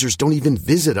LinkedIn users don't even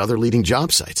visit other leading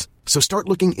job sites. So start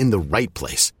looking in the right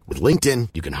place. With LinkedIn,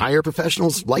 you can hire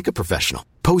professionals like a professional.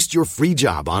 Post your free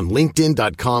job on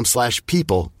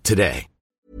linkedin.com/people today.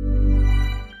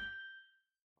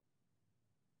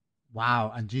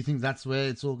 Wow, and do you think that's where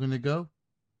it's all going to go?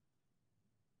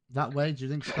 That way? Do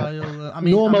you think Sky will...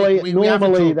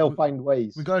 Normally they'll find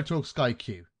ways. We got to talk Sky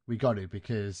Q. We got to,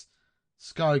 because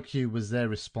Sky Q was their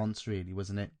response, really,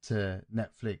 wasn't it, to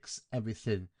Netflix,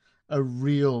 everything. A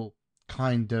real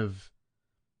kind of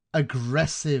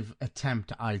aggressive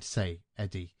attempt, I'd say,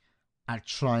 Eddie, at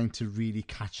trying to really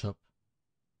catch up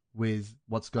with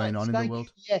what's going on in the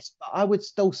world. Yes, but I would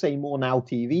still say More Now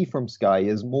TV from Sky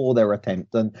is more their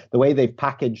attempt, and the way they've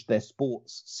packaged their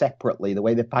sports separately, the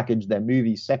way they've packaged their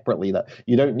movies separately, that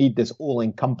you don't need this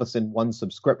all-encompassing one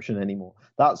subscription anymore.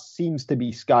 That seems to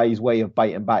be Sky's way of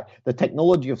biting back. The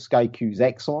technology of Sky Q is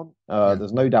excellent.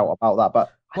 There's no doubt about that.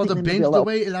 But the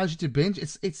way it allows you to binge,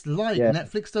 it's like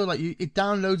Netflix though. Like it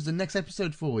downloads the next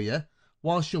episode for you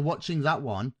whilst you're watching that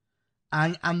one,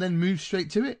 and then moves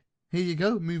straight to it. here you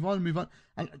go, move on.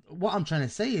 And what I'm trying to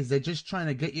say is they're just trying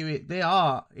to get you. They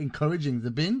are encouraging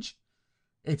the binge.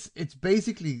 It's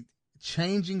basically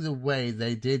changing the way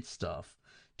they did stuff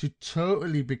to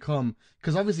totally become,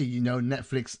 because obviously,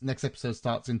 Netflix next episode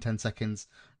starts in 10 seconds.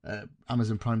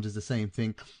 Amazon Prime does the same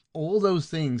thing. All those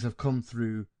things have come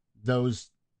through those,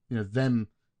 them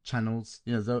channels,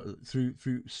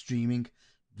 through streaming.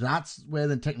 That's where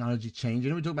the technology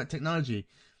changed. We talk about technology.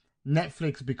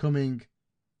 Netflix becoming,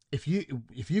 if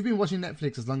you've been watching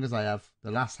Netflix as long as I have,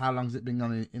 how long has it been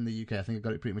on in the UK? I think I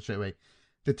got it pretty much straight away.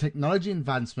 The technology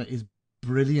advancement is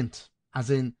brilliant, as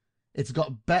in it's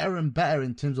got better and better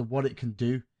in terms of what it can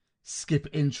do.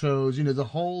 Skip intros, the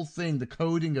whole thing, the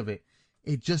coding of it.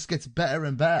 It just gets better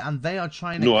and better, and they are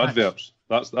trying to adverbs.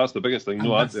 That's the biggest thing.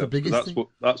 No adverbs.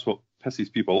 That's what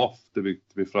pisses people off. To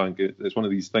be frank, it's one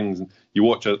of these things. And you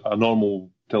watch a normal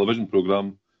television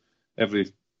program,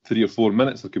 every 3 or 4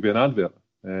 minutes there could be an advert,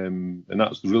 and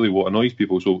that's really what annoys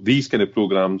people. So these kind of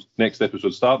programs, next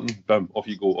episode starting, bam, off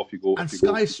you go. And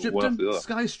Sky stripped them.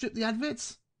 Sky stripped the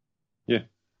adverts. Yeah.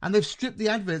 And they've stripped the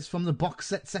adverts from the box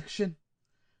set section.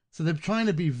 So they're trying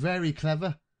to be very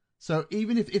clever. So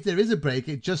even if there is a break,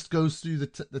 it just goes through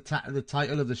the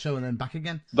title of the show and then back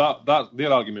again. That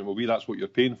their argument will be that's what you're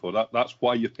paying for. That's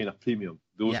why you're paying a premium.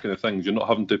 Those kind of things. You're not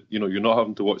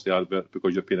having to watch the advert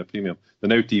because you're paying a premium. The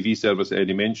Now TV service that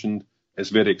Eddie mentioned, it's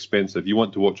very expensive. You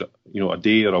want to watch a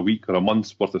day or a week or a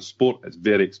month's worth of sport, it's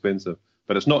very expensive.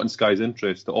 But it's not in Sky's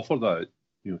interest to offer that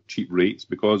cheap rates,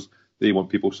 because they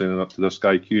want people signing up to their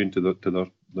Sky Q and to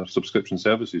their subscription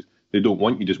services. They don't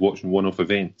want you just watching one-off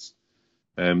events.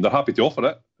 They're happy to offer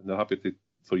it, and they're happy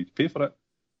for you to pay for it,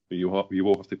 but you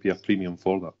will have to pay a premium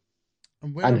for that.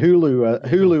 And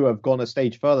Hulu have gone a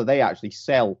stage further. They actually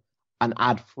sell an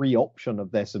ad-free option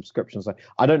of their subscriptions.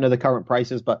 I don't know the current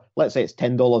prices, but let's say it's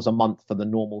 $10 a month for the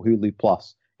normal Hulu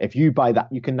Plus. If you buy that,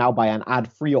 you can now buy an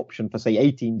ad-free option for, say,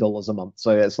 $18 a month.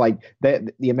 So it's like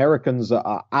the Americans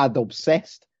are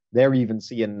ad-obsessed. They're even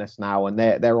seeing this now, and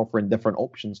they're offering different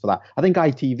options for that. I think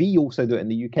ITV also do it in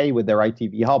the UK with their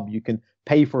ITV Hub. You can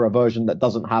pay for a version that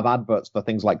doesn't have adverts for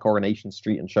things like Coronation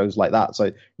Street and shows like that.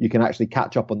 So you can actually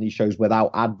catch up on these shows without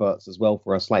adverts as well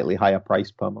for a slightly higher price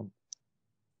per month.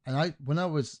 And when I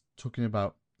was talking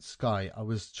about Sky, I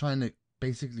was trying to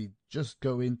basically just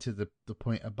go into the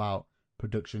point about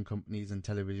production companies and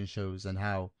television shows and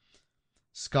how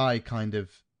Sky kind of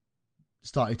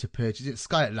started to purchase it.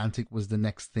 Sky Atlantic was the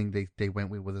next thing they went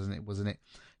with, wasn't it?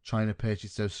 Trying to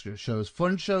purchase those shows.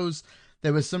 Fun shows.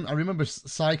 There was some, I remember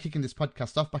Cy kicking this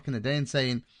podcast off back in the day and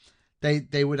saying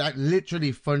they would act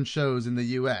literally fun shows in the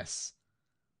US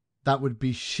that would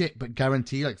be shit but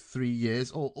guarantee like 3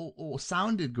 years or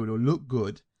sounded good or looked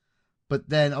good. But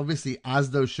then obviously as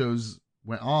those shows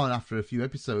went on after a few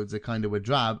episodes, they kind of were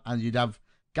drab, and you'd have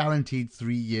guaranteed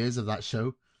 3 years of that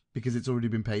show because it's already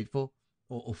been paid for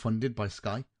or funded by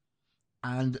Sky.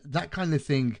 And that kind of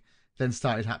thing then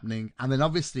started happening. And then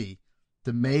obviously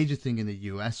the major thing in the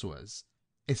US was,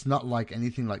 it's not like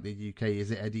anything like the UK,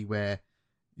 is it, Eddie, where,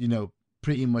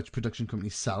 pretty much production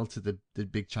companies sell to the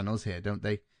big channels here, don't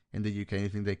they? In the UK,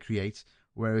 anything they create.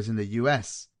 Whereas in the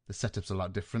US, the setup's a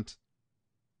lot different.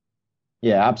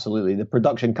 Yeah, absolutely. The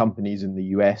production companies in the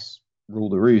US rule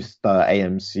the roost.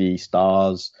 AMC,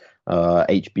 Stars,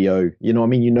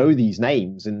 HBO. These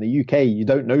names. In the UK, you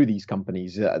don't know these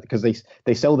companies because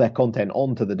they sell their content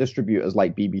on to the distributors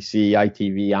like BBC,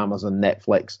 ITV, Amazon,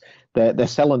 Netflix. They're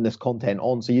selling this content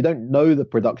on, so you don't know the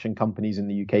production companies in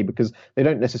the UK because they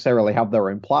don't necessarily have their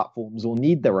own platforms or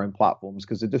need their own platforms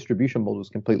because the distribution model is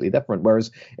completely different.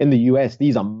 Whereas in the US,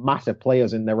 these are massive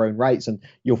players in their own rights, and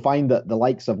you'll find that the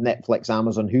likes of Netflix,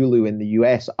 Amazon, Hulu in the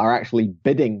US are actually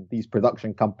bidding these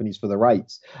production companies for the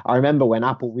rights. I remember when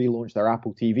Apple relaunched their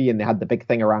Apple TV and they had the big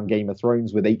thing around Game of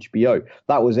Thrones with HBO.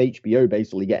 That was HBO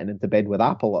basically getting into bed with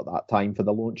Apple at that time for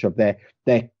the launch of their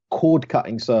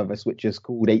cord-cutting service, which is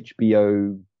called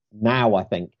HBO Now, I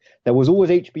think. There was always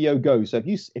HBO Go. So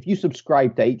if you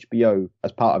subscribe to HBO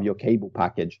as part of your cable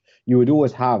package, you would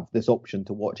always have this option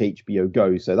to watch HBO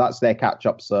Go. So that's their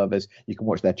catch-up service. You can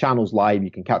watch their channels live. You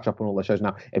can catch up on all their shows.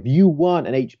 Now, if you weren't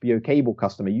an HBO cable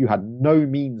customer, you had no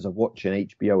means of watching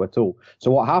HBO at all.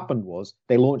 So what happened was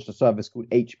they launched a service called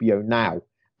HBO Now.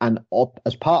 And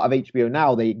as part of HBO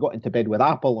Now, they got into bed with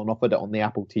Apple and offered it on the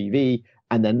Apple TV.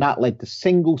 And then that led to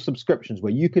single subscriptions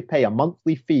where you could pay a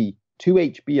monthly fee to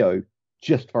HBO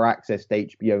just for access to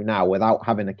HBO Now without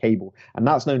having a cable. And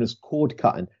that's known as cord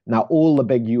cutting. Now, all the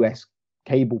big US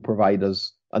cable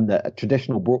providers And the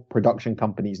traditional production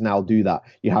companies now do that.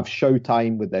 You have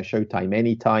Showtime with their Showtime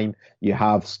Anytime. You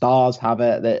have Stars have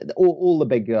it. All the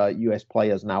big US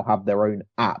players now have their own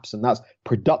apps, and that's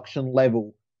production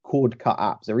level cord cut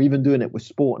apps. They're even doing it with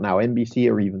sport now. NBC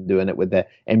are even doing it with their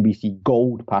NBC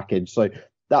Gold package. So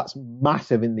that's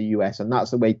massive in the US, and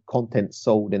that's the way content's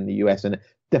sold in the US. And it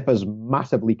differs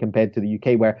massively compared to the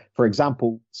UK, where, for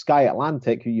example, Sky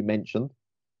Atlantic, who you mentioned,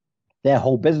 their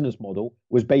whole business model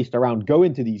was based around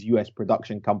going to these US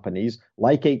production companies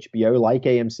like HBO, like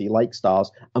AMC, like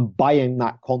Stars, and buying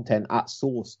that content at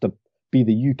source to be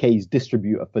the UK's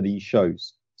distributor for these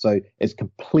shows. So it's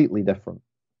completely different.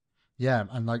 Yeah,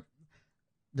 and like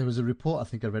there was a report I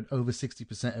think I read, over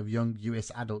 60% of young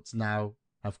US adults now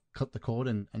have cut the cord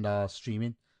and are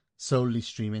solely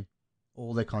streaming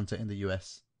all their content in the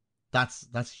US. That's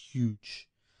huge.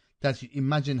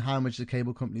 Imagine how much the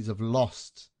cable companies have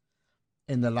lost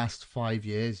in the last 5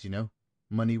 years,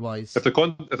 money wise. If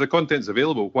the content's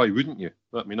available, why wouldn't you?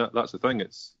 I mean, that's the thing.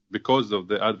 It's because of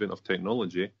the advent of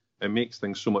technology, it makes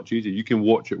things so much easier. You can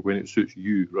watch it when it suits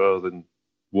you rather than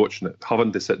watching it,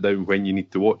 having to sit down when you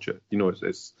need to watch it.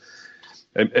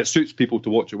 It suits people to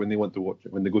watch it when they want to watch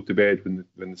it, when they go to bed, when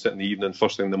they sit in the evening,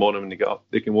 first thing in the morning when they get up,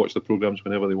 they can watch the programs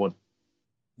whenever they want.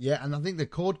 Yeah, and I think the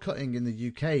cord cutting in the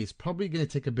UK is probably going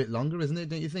to take a bit longer, isn't it?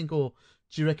 Don't you think? Or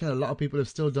do you reckon a lot of people have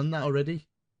still done that already?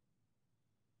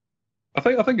 I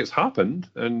think it's happened,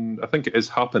 and I think it is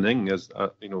happening as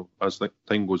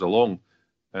time goes along.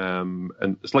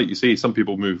 And it's like you say, some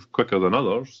people move quicker than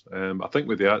others. I think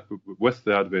with the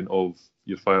advent of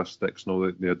your Fire Sticks and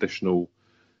all the additional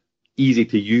easy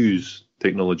to use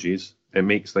technologies, it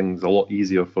makes things a lot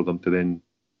easier for them to then,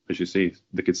 as you say,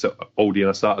 they could sit all day on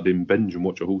a Saturday and binge and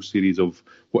watch a whole series of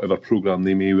whatever program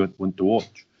they may want to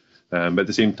watch. But at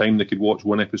the same time, they could watch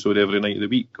one episode every night of the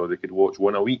week, or they could watch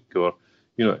one a week, or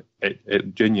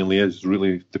it genuinely is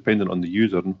really dependent on the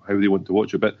user and how they want to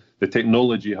watch it. But the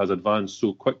technology has advanced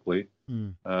so quickly.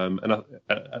 And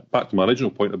back to my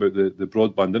original point about the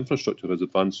broadband infrastructure has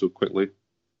advanced so quickly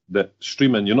that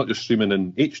streaming, you're not just streaming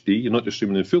in HD, you're not just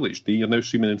streaming in full HD, you're now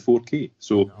streaming in 4K.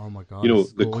 So, oh my God,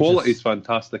 the quality is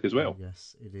fantastic as well.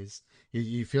 Yes, it is.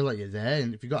 You feel like you're there,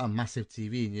 and if you've got a massive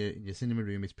TV in your cinema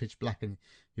room, it's pitch black, and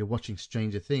you're watching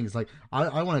Stranger Things. Like,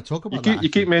 I want to talk about that. You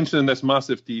keep mentioning this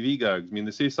massive TV, Gags. I mean,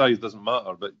 they say size doesn't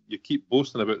matter, but you keep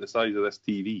boasting about the size of this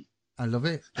TV. I love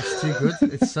it. It's too good.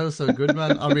 It's so good,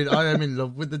 man. I mean, I am in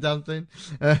love with the damn thing.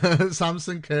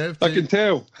 Samsung Curve. I can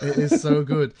tell. It is so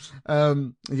good.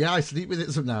 Yeah, I sleep with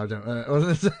it now.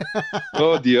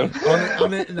 Oh dear.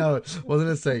 No, what was I going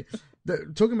to say?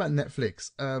 Talking about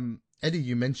Netflix, Eddie,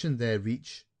 you mentioned their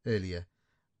reach earlier,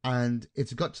 and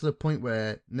it's got to the point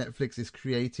where Netflix is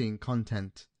creating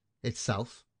content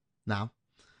itself now,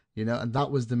 and that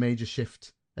was the major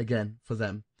shift again for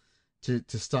them. To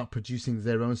start producing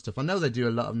their own stuff. I know they do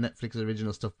a lot of Netflix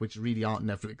original stuff, which really aren't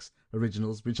Netflix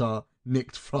originals, which are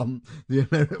nicked from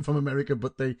from America,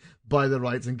 but they buy the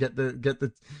rights and get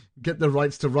the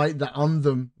rights to write that on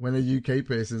them when a UK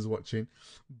person is watching.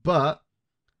 But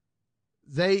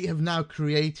they have now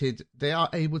they are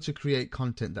able to create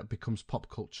content that becomes pop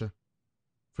culture.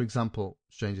 For example,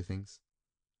 Stranger Things.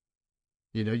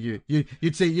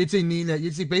 You'd see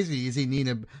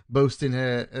Nina boasting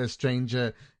her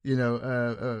Stranger,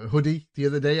 hoodie the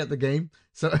other day at the game.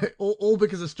 So all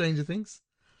because of Stranger Things.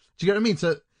 Do you get what I mean?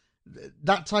 So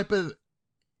that type of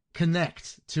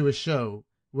connect to a show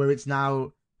where it's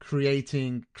now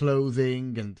creating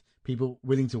clothing and people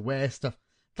willing to wear stuff,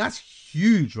 that's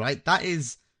huge, right? That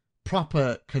is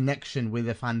proper connection with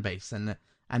a fan base and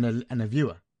a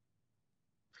viewer.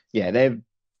 Yeah, they've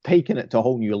taken it to a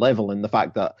whole new level in the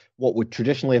fact that what would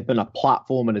traditionally have been a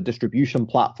platform and a distribution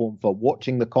platform for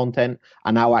watching the content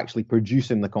are now actually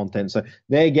producing the content. So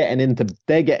they're getting into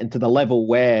the level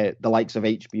where the likes of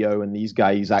HBO and these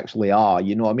guys actually are.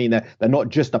 You know what I mean? They're not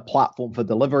just a platform for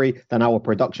delivery. They're now a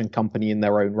production company in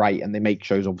their own right, and they make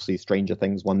shows. Obviously, Stranger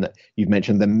Things, one that you've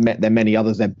mentioned. There are many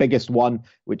others. Their biggest one,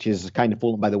 which is kind of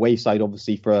fallen by the wayside,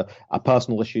 obviously for a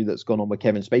personal issue that's gone on with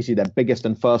Kevin Spacey. Their biggest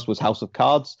and first was House of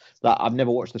Cards. That I've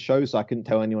never watched the show, so I couldn't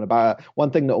tell anyone about it.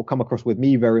 One thing that will come across with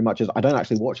me very much is I don't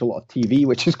actually watch a lot of TV,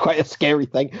 which is quite a scary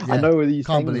thing. Yeah, I know these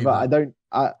things, but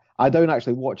I don't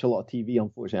actually watch a lot of TV,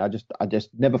 unfortunately. I just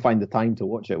never find the time to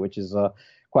watch it, which is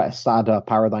quite a sad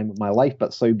paradigm of my life,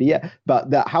 but so be it. But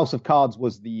the House of Cards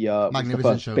was the magnificent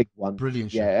first show. Big one.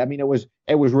 Brilliant show. Yeah, I mean it was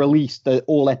it was released.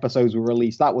 All episodes were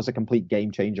released. That was a complete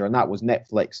game changer, and that was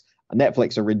Netflix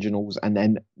originals, and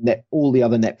then all the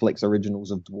other Netflix originals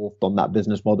have dwarfed on that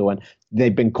business model, and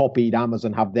they've been copied.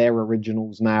 Amazon have their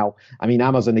originals now. I mean,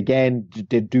 Amazon again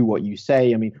did do what you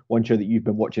say. I mean, one show that you've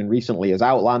been watching recently is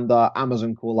Outlander.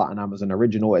 Amazon call that an Amazon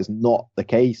original. It's not the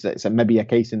case. It's maybe a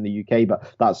case in the UK,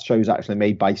 but that show's actually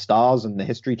made by Starz and the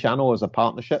History Channel as a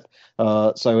partnership.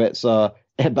 So it's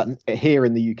but here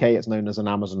in the UK, it's known as an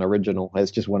Amazon original. It's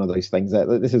just one of those things.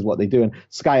 This is what they do. And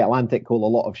Sky Atlantic call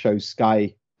a lot of shows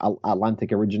Sky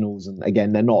Atlantic originals, and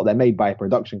again, they're made by a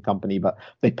production company, but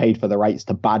they paid for the rights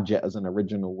to badge it as an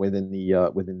original within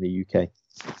the UK.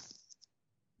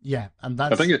 Yeah, and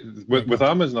that's, I think with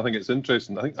Amazon, I think it's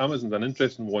interesting. I think Amazon's an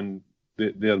interesting one,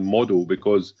 their model,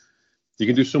 because you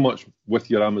can do so much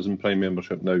with your Amazon Prime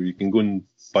membership now. You can go and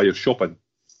buy your shopping,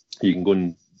 you can go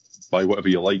and buy whatever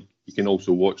you like. You can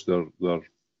also watch their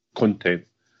content,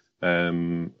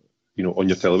 on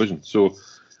your television. So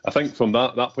I think from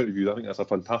that point of view, I think that's a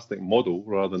fantastic model,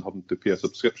 rather than having to pay a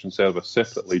subscription service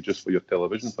separately just for your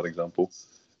television, for example.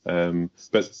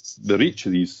 But the reach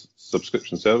of these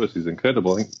subscription services is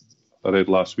incredible. I think I read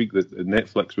last week that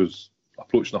Netflix was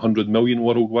approaching 100 million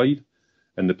worldwide,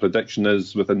 and the prediction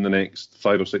is within the next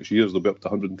 5 or 6 years they'll be up to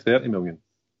 130 million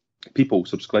people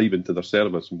subscribing to their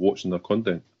service and watching their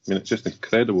content. I mean, it's just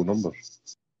incredible numbers.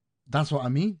 That's what I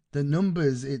mean. The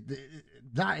numbers,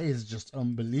 that is just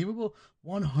unbelievable.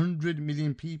 100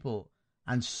 million people,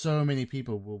 and so many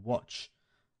people will watch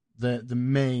the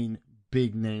main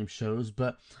big name shows.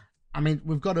 But I mean,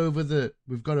 we've got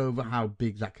over how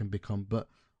big that can become. But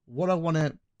what I want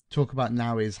to talk about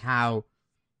now is how,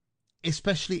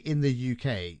 especially in the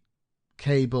UK,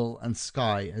 cable and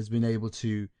Sky has been able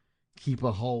to keep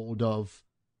a hold of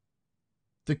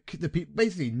the people,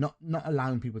 basically not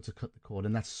allowing people to cut the cord,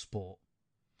 and that's sport.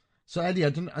 So Eddie, I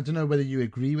don't know whether you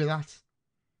agree with that,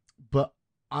 but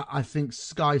I think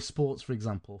Sky Sports, for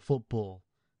example, football,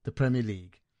 the Premier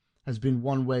League, has been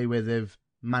one way where they've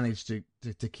managed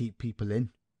to keep people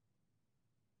in.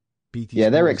 BT yeah,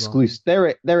 their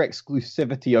their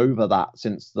exclusivity over that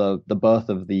since the birth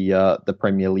of the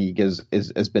Premier League has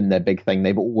been their big thing.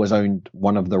 They've always owned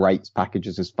one of the rights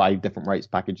packages. There's 5 different rights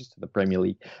packages to the Premier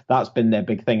League. That's been their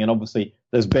big thing. And obviously,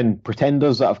 there's been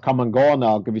pretenders that have come and gone.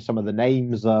 I'll give you some of the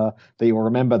names that you'll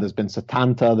remember. There's been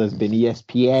Setanta. There's been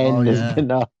ESPN. There's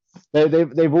been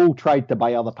they've all tried to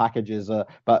buy other packages,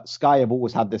 but Sky have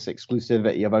always had this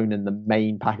exclusivity of owning the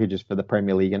main packages for the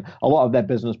Premier League, and a lot of their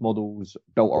business models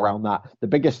built around that. The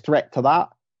biggest threat to that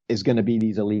is going to be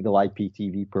these illegal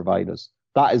IPTV providers.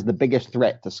 That is the biggest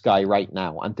threat to Sky right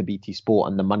now, and to BT Sport,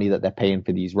 and the money that they're paying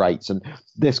for these rights. And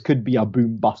this could be a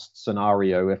boom bust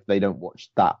scenario if they don't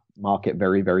watch that market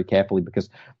very, very carefully, because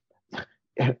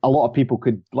a lot of people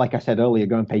could, like I said earlier,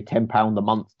 go and pay £10 a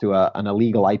month to an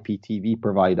illegal IPTV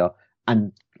provider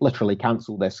and literally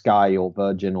cancel their Sky or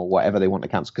Virgin or whatever they want to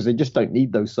cancel, because they just don't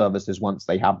need those services once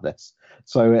they have this.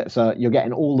 So it's you're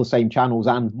getting all the same channels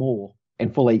and more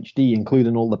in full HD,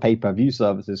 including all the pay-per-view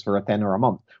services for £10 a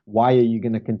month. Why are you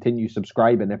going to continue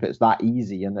subscribing if it's that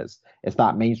easy and it's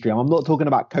that mainstream? I'm not talking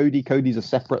about Kodi. Kodi's a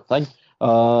separate thing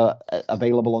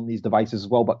available on these devices as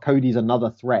well, but Kodi's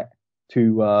another threat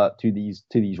to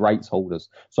these rights holders.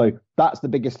 So that's the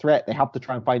biggest threat. They have to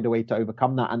try and find a way to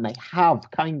overcome that, and they have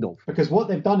kind of. Because what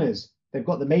they've done is they've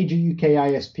got the major UK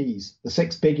ISPs, the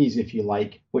 6 biggies, if you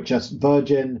like, which are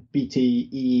Virgin, BT,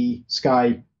 EE,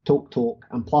 Sky, TalkTalk,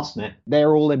 and PlusNet.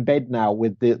 They're all in bed now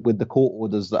with the court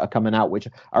orders that are coming out, which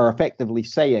are effectively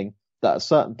saying that at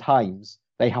certain times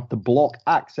they have to block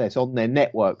access on their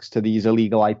networks to these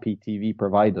illegal IPTV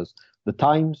providers. The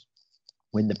times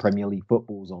when the Premier League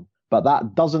football's on. But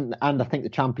that doesn't, and I think the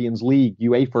Champions League,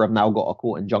 UEFA have now got a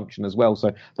court injunction as well.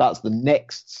 So that's the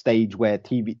next stage where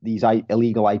these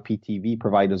illegal IPTV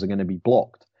providers are going to be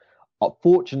blocked.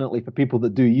 Fortunately for people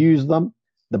that do use them,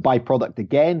 the byproduct,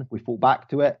 again, we fall back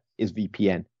to it, is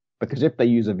VPN. Because if they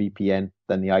use a VPN,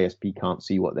 then the ISP can't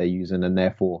see what they're using, and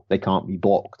therefore they can't be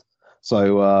blocked.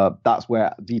 So that's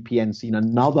where VPN's seen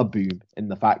another boom in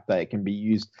the fact that it can be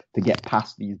used to get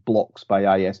past these blocks by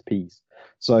ISPs.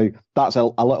 So that's a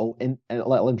little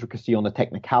intricacy on the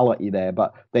technicality there,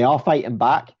 but they are fighting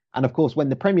back. And of course, when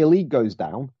the Premier League goes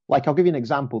down, like I'll give you an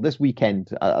example. This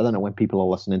weekend, I don't know when people are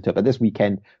listening to it, but this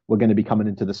weekend we're going to be coming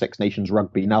into the Six Nations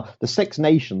rugby. Now, the Six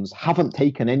Nations haven't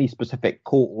taken any specific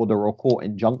court order or court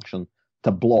injunction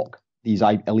to block these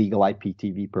illegal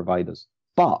IPTV providers.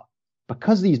 But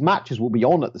because these matches will be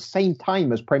on at the same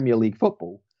time as Premier League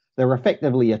football, they're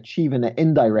effectively achieving it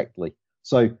indirectly.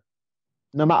 So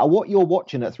no matter what you're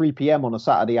watching at 3 p.m. on a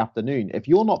Saturday afternoon, if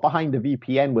you're not behind a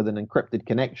VPN with an encrypted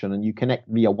connection and you connect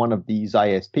via one of these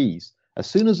ISPs, as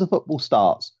soon as the football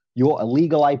starts, your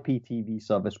illegal IPTV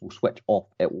service will switch off.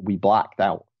 It will be blacked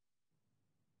out.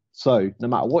 So no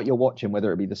matter what you're watching,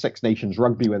 whether it be the Six Nations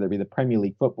rugby, whether it be the Premier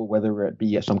League football, whether it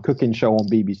be some cooking show on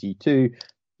BBC Two,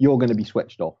 you're going to be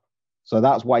switched off. So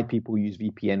that's why people use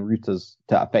VPN routers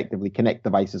to effectively connect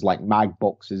devices like mag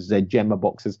boxes, Gemma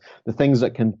boxes, the things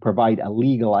that can provide a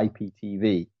legal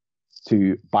IPTV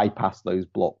to bypass those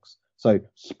blocks. So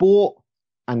sport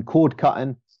and cord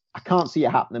cutting, I can't see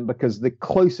it happening because the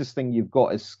closest thing you've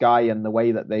got is Sky and the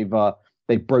way that they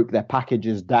broke their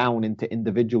packages down into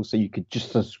individuals. So you could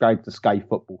just subscribe to Sky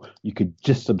Football. You could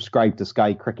just subscribe to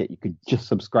Sky Cricket. You could just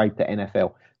subscribe to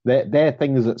NFL. They're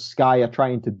things that Sky are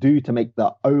trying to do to make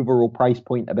the overall price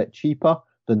point a bit cheaper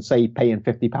than, say, paying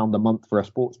 £50 a month for a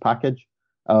sports package.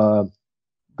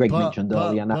 Greg mentioned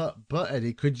earlier. But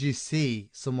Eddie, could you see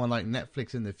someone like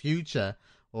Netflix in the future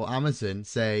or Amazon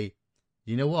say,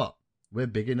 you know what, we're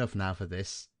big enough now for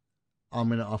this. I'm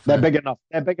going to offer. They're big enough.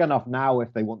 They're big enough now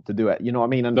if they want to do it. You know what I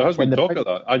mean? And there has been talk of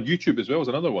that. And YouTube as well is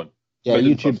another one. Yeah,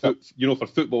 YouTube. For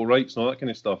football rights and all that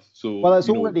kind of stuff. So well, it's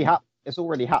already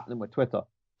happening with Twitter.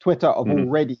 Twitter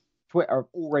have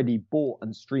already bought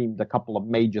and streamed a couple of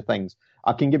major things.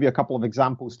 I can give you a couple of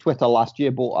examples. Twitter last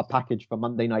year bought a package for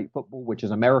Monday Night Football, which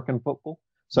is American football.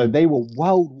 So they were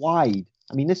worldwide.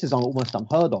 I mean, this is almost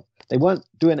unheard of. They weren't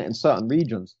doing it in certain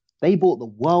regions. They bought the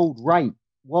worldwide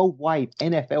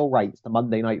NFL rights to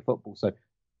Monday Night Football. So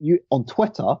on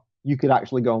Twitter, you could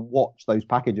actually go and watch those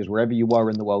packages wherever you were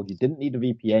in the world. You didn't need a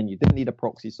VPN. You didn't need a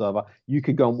proxy server. You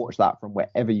could go and watch that from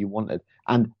wherever you wanted.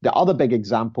 And the other big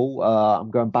example,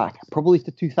 I'm going back probably to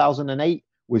 2008,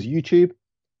 was YouTube.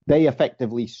 They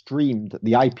effectively streamed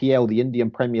the IPL, the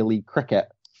Indian Premier League cricket,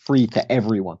 free to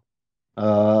everyone.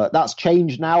 That's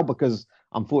changed now because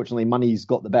unfortunately money's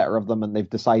got the better of them and they've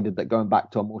decided that going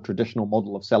back to a more traditional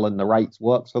model of selling the rights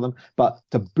works for them. But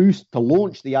to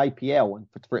launch the IPL and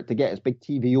for it to get its big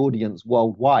TV audience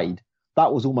worldwide,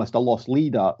 that was almost a lost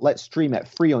leader. Let's stream it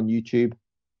free on YouTube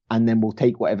and then we'll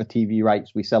take whatever TV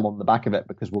rights we sell on the back of it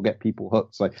because we'll get people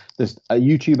hooked. So there's a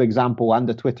YouTube example and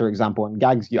a Twitter example. And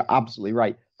Gags, you're absolutely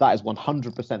right. That is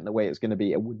 100% the way it's going to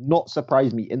be. It would not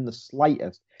surprise me in the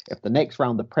slightest if the next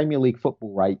round of Premier League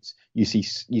football rights, you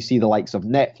see the likes of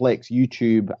Netflix,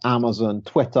 YouTube, Amazon,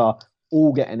 Twitter,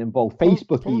 all getting involved.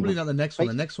 Facebook, probably even. Not the next one.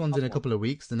 The next one's in a couple of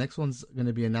weeks. The next one's going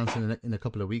to be announced in a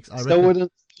couple of weeks. I reckon.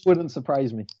 Wouldn't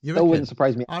surprise me. Wouldn't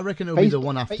surprise me. I reckon it'll be the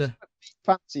one after.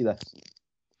 Fancy this.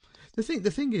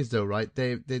 The thing is though, right?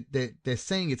 They're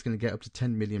saying it's going to get up to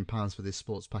 £10 million for this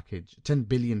sports package. £10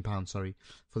 billion, sorry,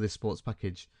 for this sports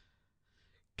package.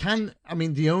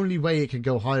 The only way it can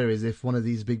go higher is if one of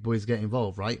these big boys get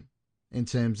involved, right? In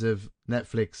terms of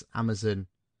Netflix, Amazon,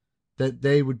 that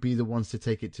they would be the ones to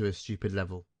take it to a stupid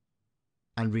level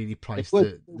and really price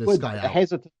the Sky out.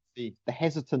 The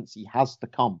hesitancy has to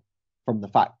come from the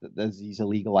fact that there's these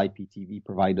illegal IPTV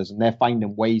providers and they're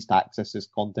finding ways to access this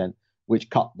content which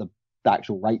cut the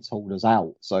actual rights holders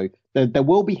out. So there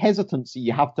will be hesitancy,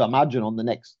 you have to imagine, on the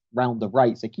next round of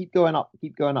rights. They keep going up.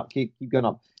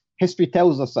 History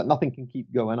tells us that nothing can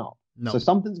keep going up. No. So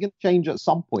something's going to change at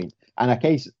some point. And in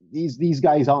case these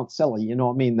guys aren't silly, you know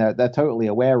what I mean? They're totally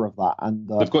aware of that. And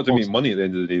they've got to make money at the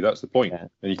end of the day. That's the point. Yeah.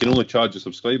 And you can only charge your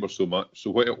subscribers so much.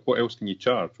 So what else can you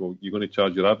charge? Well, you're going to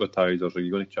charge your advertisers, or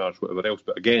you're going to charge whatever else.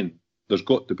 But again, there's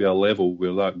got to be a level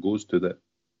where that goes to that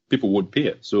people won't pay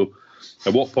it. So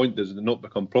at what point does it not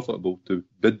become profitable to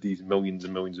bid these millions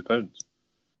and millions of pounds?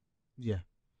 Yeah.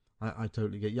 I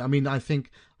totally get you. I mean, I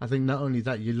think not only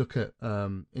that, you look at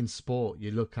in sport,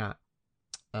 you look at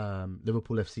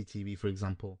Liverpool FC TV, for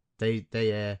example. They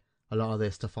air a lot of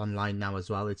their stuff online now as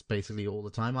well. It's basically all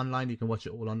the time online. You can watch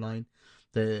it all online.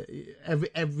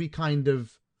 Any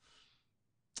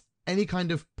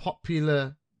kind of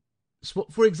popular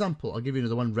sport. For example, I'll give you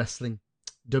another one: wrestling.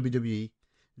 WWE.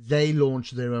 They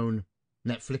launched their own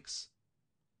Netflix,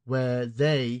 where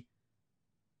they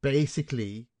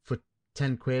basically, for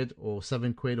 £10 or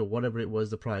 £7 or whatever it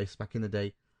was the price back in the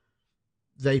day,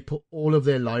 they put all of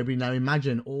their library. Now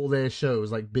imagine all their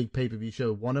shows, like big pay-per-view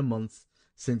show, one a month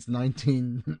since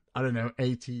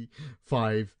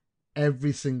 1985,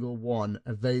 every single one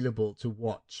available to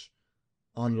watch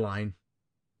online,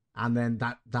 and then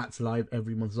that's live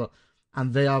every month as well.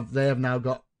 And they have now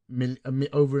got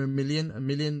over a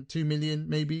million, 2 million,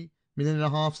 maybe 1.5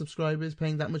 million subscribers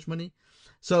paying that much money.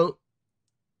 So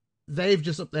they've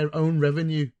just upped their own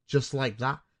revenue just like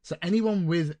that. So anyone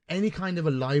with any kind of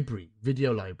a library,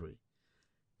 video library,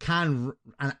 and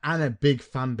a big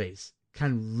fan base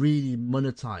can really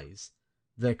monetize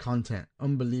their content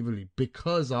unbelievably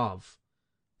because of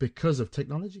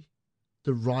technology.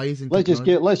 The rise in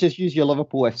technology. Let's just use your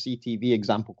Liverpool FC TV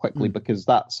example quickly, because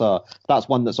that's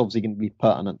one that's obviously going to be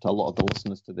pertinent to a lot of the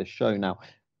listeners to this show. Now,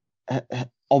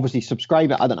 obviously,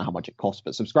 subscribing, I don't know how much it costs,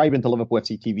 but subscribing to Liverpool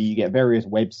FC TV, you get various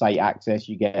website access,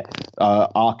 you get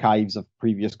archives of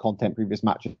previous content, previous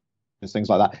matches, things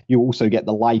like that. You also get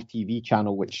the live TV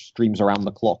channel, which streams around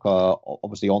the clock,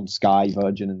 obviously on Sky,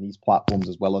 Virgin, and these platforms,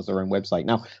 as well as their own website.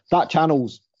 Now, that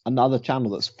channel's another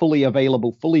channel that's fully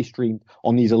available, fully streamed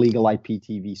on these illegal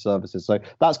IPTV services. So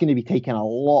that's going to be taking a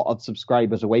lot of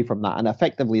subscribers away from that. And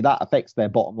effectively, that affects their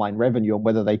bottom line revenue and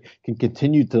whether they can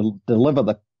continue to deliver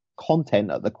the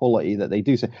content at the quality that they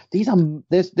do. So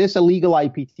this illegal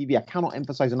IPTV, I cannot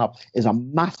emphasize enough, is a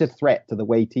massive threat to the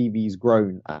way TV's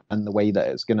grown and the way that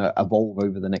it's going to evolve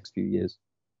over the next few years.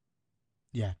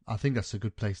 Yeah, I think that's a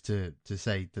good place to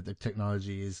say that the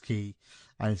technology is key,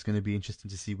 and it's going to be interesting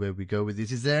to see where we go with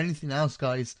this. Is there anything else,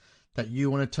 guys, that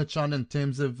you want to touch on in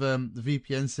terms of the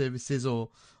VPN services or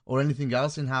anything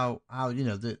else in how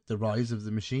the rise of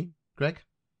the machine, Greg?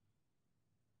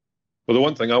 Well, the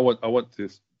one thing I want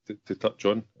to touch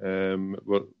on,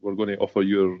 we're going to offer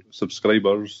your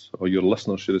subscribers, or your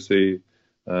listeners, should I say,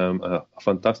 a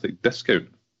fantastic discount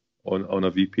on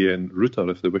a VPN router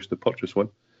if they wish to purchase one.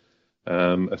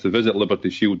 If they visit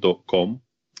libertyshield.com,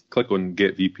 click on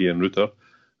Get VPN Router,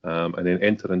 and then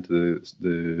enter into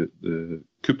the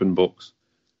coupon box.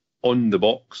 On the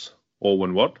box, all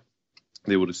one word,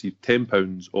 they will receive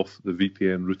 £10 off the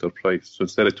VPN router price. So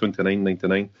instead of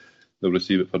 $29.99, they'll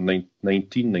receive it for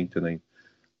 $19.99.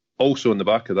 Also on the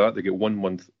back of that, they get 1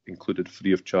 month included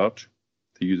free of charge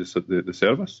to use the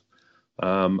service.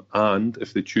 And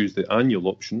if they choose the annual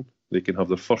option, they can have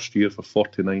their first year for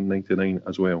 $49.99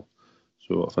 as well.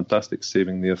 So a fantastic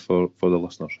saving there for the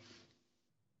listeners.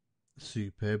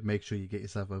 Superb. Make sure you get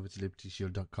yourself over to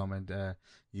libertyshield.com and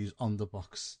use On The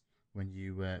Box when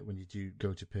you do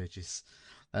go to purchase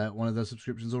one of those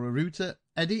subscriptions or a router.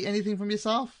 Eddie, anything from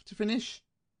yourself to finish?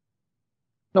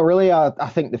 Not really. I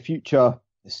think the future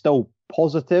is still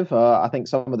positive. I think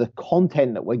some of the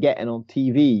content that we're getting on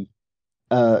TV,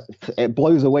 it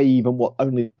blows away even what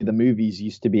only the movies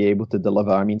used to be able to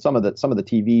deliver. I mean, some of the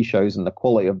TV shows and the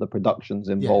quality of the productions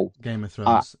involved, Game of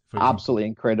Thrones, are absolutely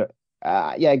incredible.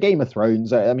 Game of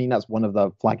Thrones. I mean, that's one of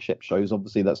the flagship shows.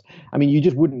 Obviously, you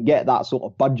just wouldn't get that sort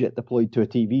of budget deployed to a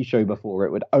TV show before.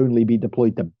 It would only be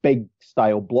deployed to big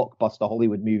style blockbuster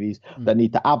Hollywood movies that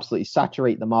need to absolutely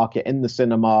saturate the market in the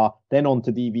cinema, then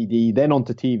onto DVD, then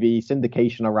onto TV,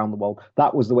 syndication around the world.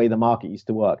 That was the way the market used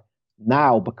to work.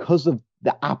 Now, because of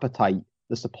the appetite,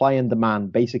 the supply and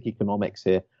demand, basic economics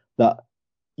here, that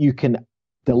you can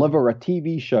deliver a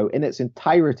TV show in its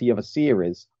entirety of a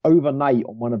series overnight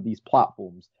on one of these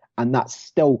platforms, and that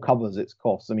still covers its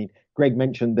costs. I mean, Greg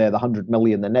mentioned there the 100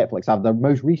 million that Netflix have. The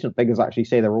most recent figures actually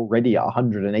say they're already at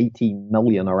 118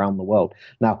 million around the world.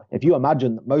 Now, if you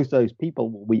imagine that most of those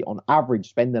people will be on average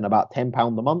spending about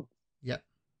 £10 a month,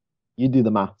 you do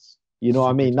the maths. You know what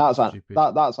I mean? That's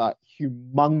a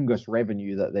humongous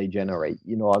revenue that they generate.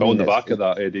 You know what I mean? On the back of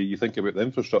that, Eddie, you think about the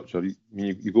infrastructure.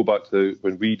 You go back to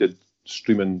when we did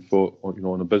streaming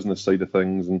on a business side of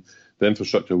things, and the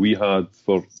infrastructure we had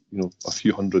for a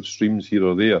few hundred streams here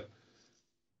or there,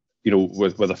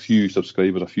 with a few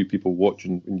subscribers, a few people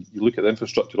watching. When you look at the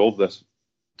infrastructure of this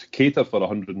to cater for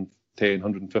 110,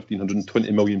 115,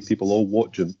 120 million people all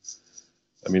watching,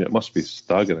 I mean, it must be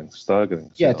staggering.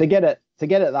 Yeah, to get it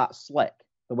that slick,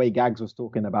 the way Gags was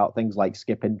talking about things like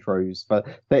skip intros for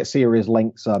that series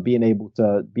links, being able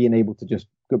to just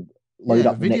load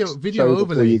up video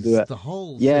overlays, the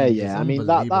whole thing. I mean,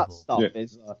 that stuff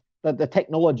is the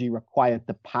technology required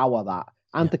to power that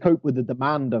and to cope with the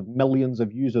demand of millions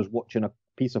of users watching a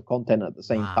piece of content at the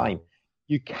same time.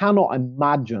 You cannot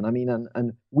imagine. I mean,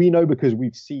 and we know because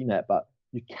we've seen it, but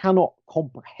you cannot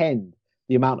comprehend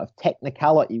the amount of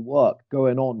technicality work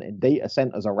going on in data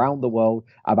centers around the world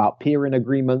about peering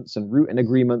agreements and routing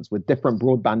agreements with different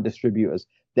broadband distributors.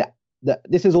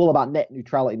 This is all about net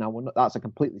neutrality. Now, that's a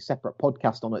completely separate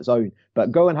podcast on its own,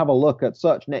 but go and have a look at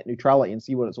search net neutrality and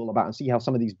see what it's all about, and see how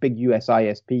some of these big US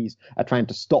ISPs are trying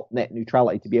to stop net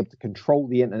neutrality to be able to control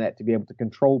the internet, to be able to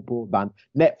control broadband.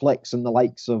 Netflix and the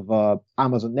likes of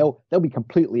Amazon, they'll be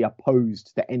completely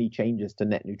opposed to any changes to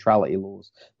net neutrality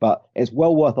laws. But it's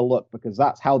well worth a look, because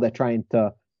that's how they're trying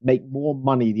to make more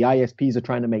money. The ISPs are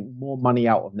trying to make more money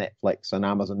out of Netflix and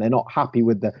Amazon. They're not happy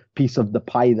with the piece of the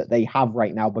pie that they have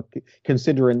right now, but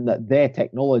considering that their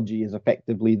technology is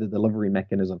effectively the delivery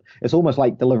mechanism. It's almost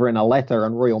like delivering a letter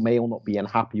and Royal Mail not being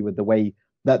happy with the way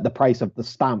the price of the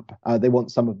stamp. They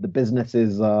want some of the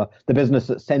businesses, the business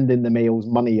that's sending the mails,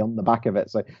 money on the back of it.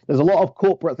 So there's a lot of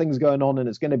corporate things going on, and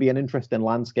it's going to be an interesting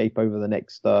landscape over the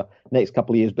next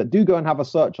couple of years. But do go and have a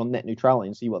search on net neutrality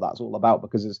and see what that's all about,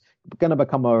 because it's going to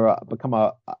become a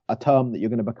term that you're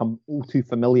going to become all too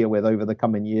familiar with over the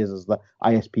coming years as the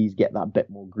ISPs get that bit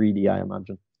more greedy, I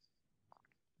imagine.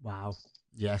 Wow.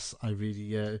 Yes, I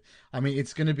really. I mean,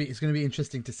 it's gonna be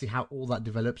interesting to see how all that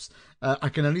develops. I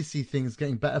can only see things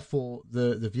getting better for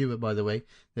the viewer. By the way,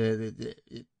 the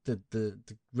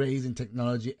raise in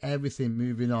technology, everything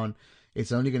moving on,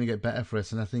 it's only going to get better for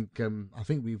us. And I think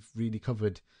we've really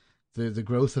covered the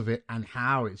growth of it and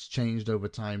how it's changed over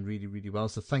time really, really well.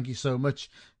 So thank you so much,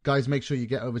 guys. Make sure you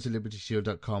get over to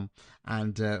libertyshield.com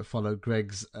and follow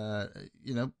Greg's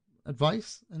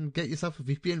advice and get yourself a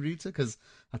VPN router, because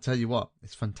I tell you what,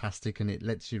 it's fantastic and it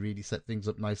lets you really set things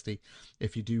up nicely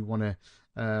if you do want to,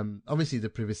 obviously the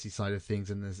privacy side of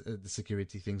things and the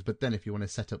security things, but then if you want to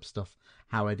set up stuff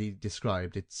how Eddie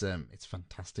described, it's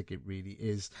fantastic. It really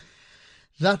is.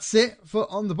 That's it for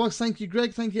On The Box. Thank you,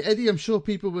 Greg. Thank you, Eddie. I'm sure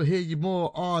people will hear you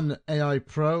more on AI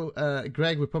Pro.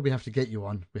 Greg, we'll probably have to get you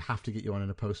on. We have to get you on in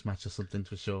a post-match or something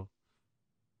for sure.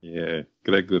 Yeah,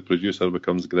 Greg the producer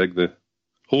becomes Greg the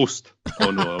host.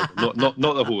 Oh no, not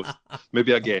the host.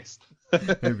 Maybe a guest.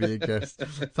 Maybe a guest.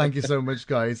 Thank you so much,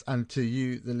 guys, and to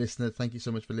you, the listener, thank you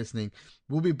so much for listening.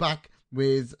 We'll be back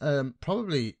with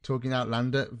probably Talking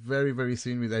Outlander very, very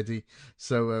soon with Eddie.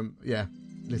 So yeah,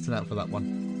 listen out for that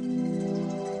one.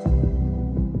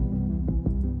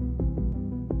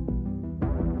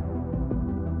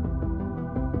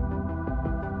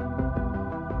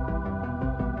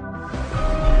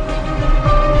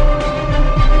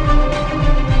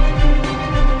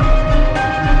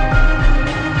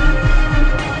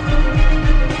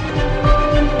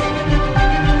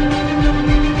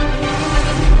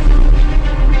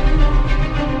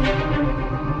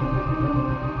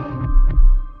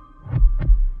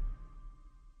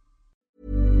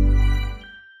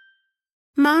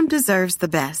 Mom deserves the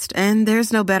best, and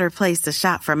there's no better place to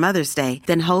shop for Mother's Day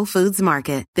than Whole Foods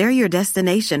Market. They're your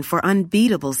destination for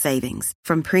unbeatable savings,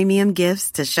 from premium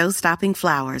gifts to show-stopping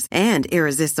flowers and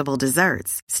irresistible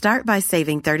desserts. Start by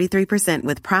saving 33%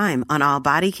 with Prime on all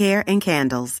body care and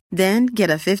candles. Then get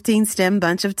a 15-stem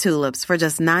bunch of tulips for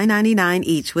just $9.99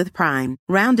 each with Prime.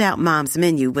 Round out Mom's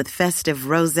menu with festive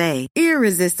rosé,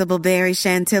 irresistible berry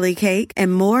chantilly cake,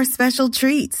 and more special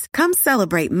treats. Come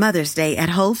celebrate Mother's Day at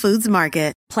Whole Foods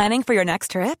Market. Planning for your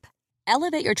next trip?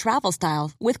 Elevate your travel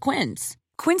style with Quince.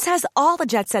 Quince has all the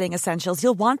jet-setting essentials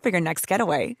you'll want for your next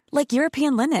getaway, like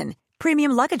European linen,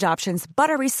 premium luggage options,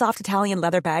 buttery soft Italian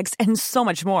leather bags, and so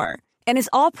much more. And is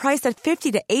all priced at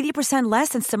 50 to 80% less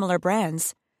than similar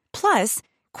brands. Plus,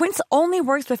 Quince only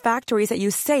works with factories that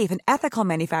use safe and ethical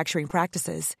manufacturing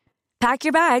practices. Pack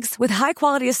your bags with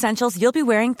high-quality essentials you'll be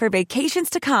wearing for vacations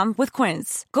to come with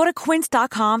Quince. Go to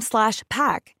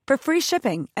quince.com/pack for free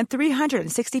shipping and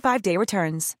 365-day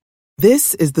returns.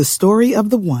 This is the story of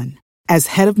the one. As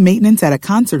head of maintenance at a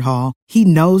concert hall, he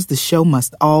knows the show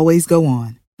must always go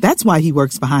on. That's why he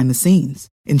works behind the scenes,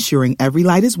 ensuring every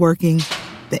light is working,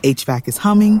 the HVAC is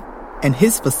humming, and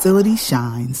his facility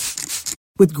shines.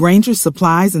 With Grainger's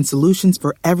supplies and solutions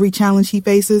for every challenge he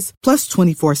faces, plus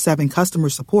 24/7 customer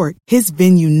support, his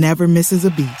venue never misses a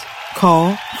beat.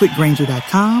 Call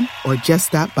quickgrainger.com or just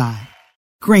stop by.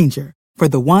 Grainger, for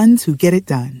the ones who get it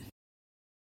done.